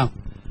find out?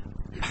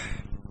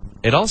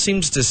 It all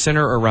seems to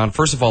center around,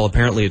 first of all,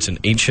 apparently it's an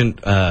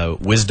ancient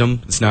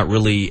wisdom. It's not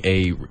really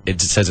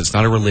it says it's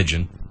not a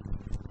religion.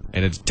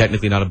 And it's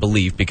technically not a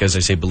belief, because they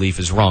say belief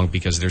is wrong,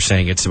 because they're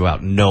saying it's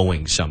about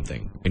knowing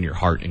something in your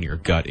heart, in your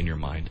gut, in your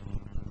mind.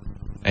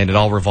 And it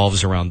all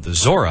revolves around the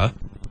Zohar,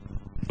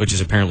 which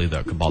is apparently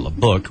the Kabbalah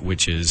book,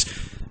 which is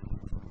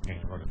I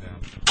wrote it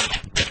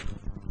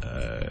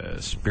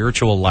down.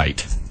 Spiritual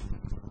light.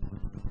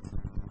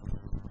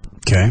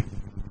 Okay.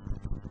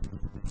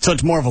 So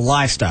it's more of a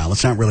lifestyle.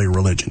 It's not really a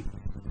religion.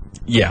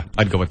 Yeah,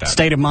 I'd go with that.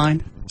 State of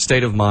mind?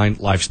 State of mind,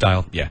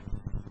 lifestyle, yeah.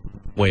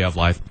 Way of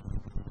life.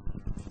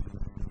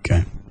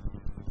 Okay.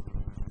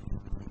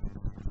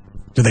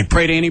 Do they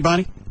pray to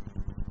anybody?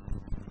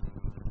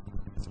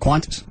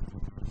 Qantas?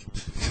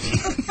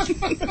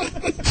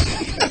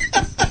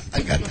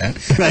 I got that.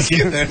 Thank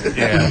you.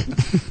 Yeah.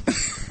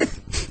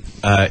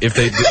 If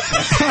they do...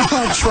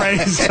 Oh, Trey,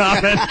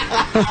 stop it.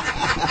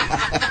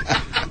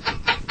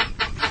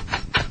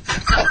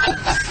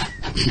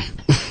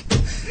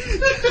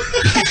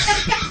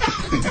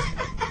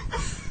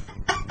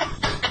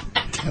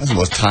 That was the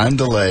most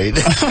time-delayed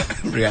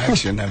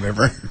reaction I've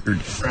ever heard.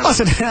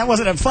 That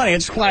wasn't funny.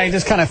 It's why I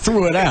just kind of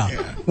threw it out.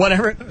 Yeah.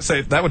 Whatever.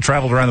 Say that would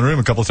travel around the room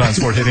a couple of times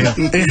before it hit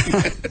him.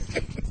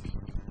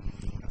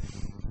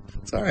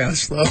 Sorry, I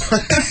was slow.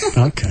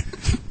 Okay.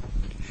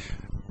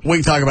 We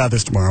can talk about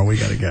this tomorrow. We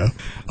got to go.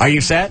 Are you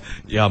set?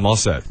 Yeah, I'm all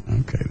set.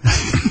 Okay.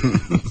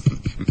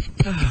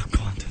 Oh,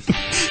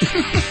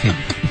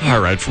 all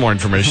right, for more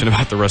information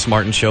about the Russ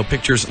Martin Show,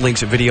 pictures,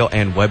 links, video,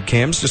 and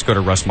webcams, just go to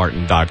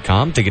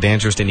russmartin.com. To get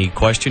answers to any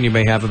question you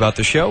may have about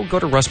the show, go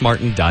to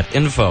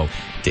russmartin.info.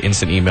 To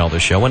instant email the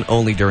show, and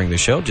only during the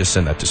show, just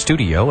send that to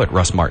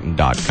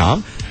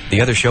studio@russmartin.com.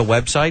 The other show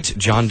websites,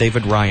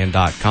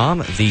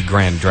 johndavidryan.com,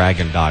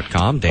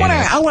 thegrandragon.com.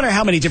 I wonder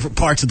how many different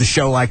parts of the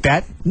show like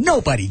that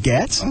nobody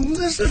gets. Oh,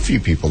 there's a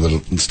few people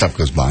that stuff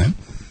goes by them.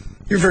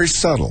 You're very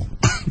subtle.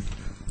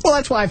 Well,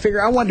 that's why I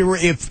figure. I wonder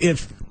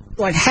if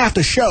like half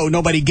the show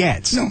nobody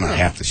gets. No, not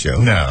half the show.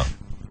 No.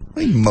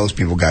 Well, most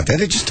people got that.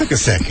 It just took a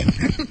second.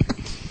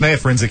 May have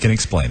friends that can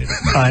explain it.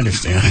 I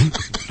understand.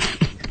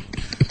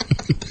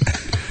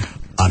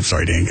 I'm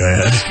sorry, Dan. Go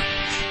ahead.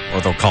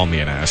 Or they'll call me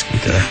and ask.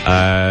 Okay.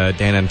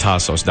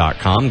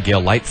 DanAntasos.com,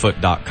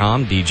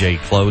 GailLightfoot.com,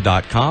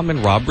 DJClo.com, and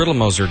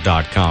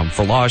RobRiddlemoser.com.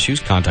 For law issues,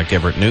 contact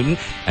Everett Newton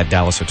at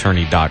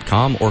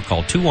DallasAttorney.com or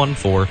call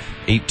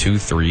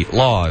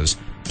 214-823-LAWS.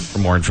 For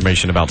more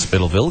information about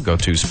Spittleville, go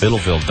to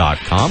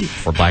spittleville.com.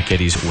 For Black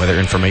Eddie's weather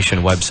information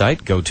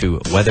website, go to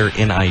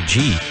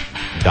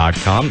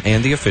weathering.com.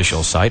 And the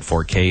official site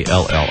for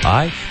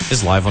KLLI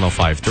is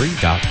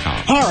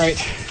live1053.com. All right.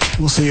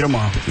 We'll see you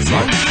tomorrow. Good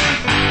luck.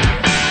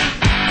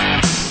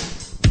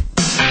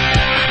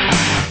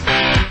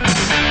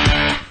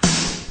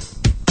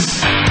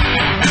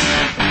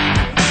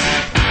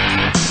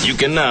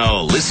 can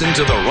now listen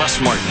to The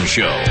Russ Martin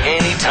Show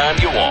anytime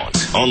you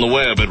want on the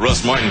web at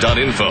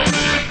russmartin.info.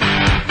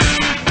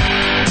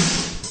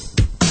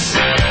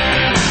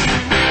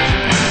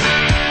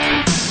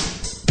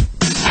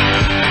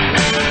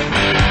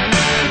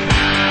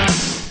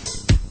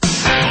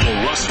 The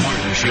Russ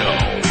Martin Show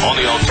on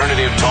the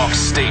Alternative Talk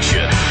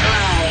Station.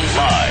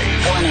 Live.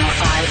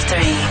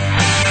 105.3.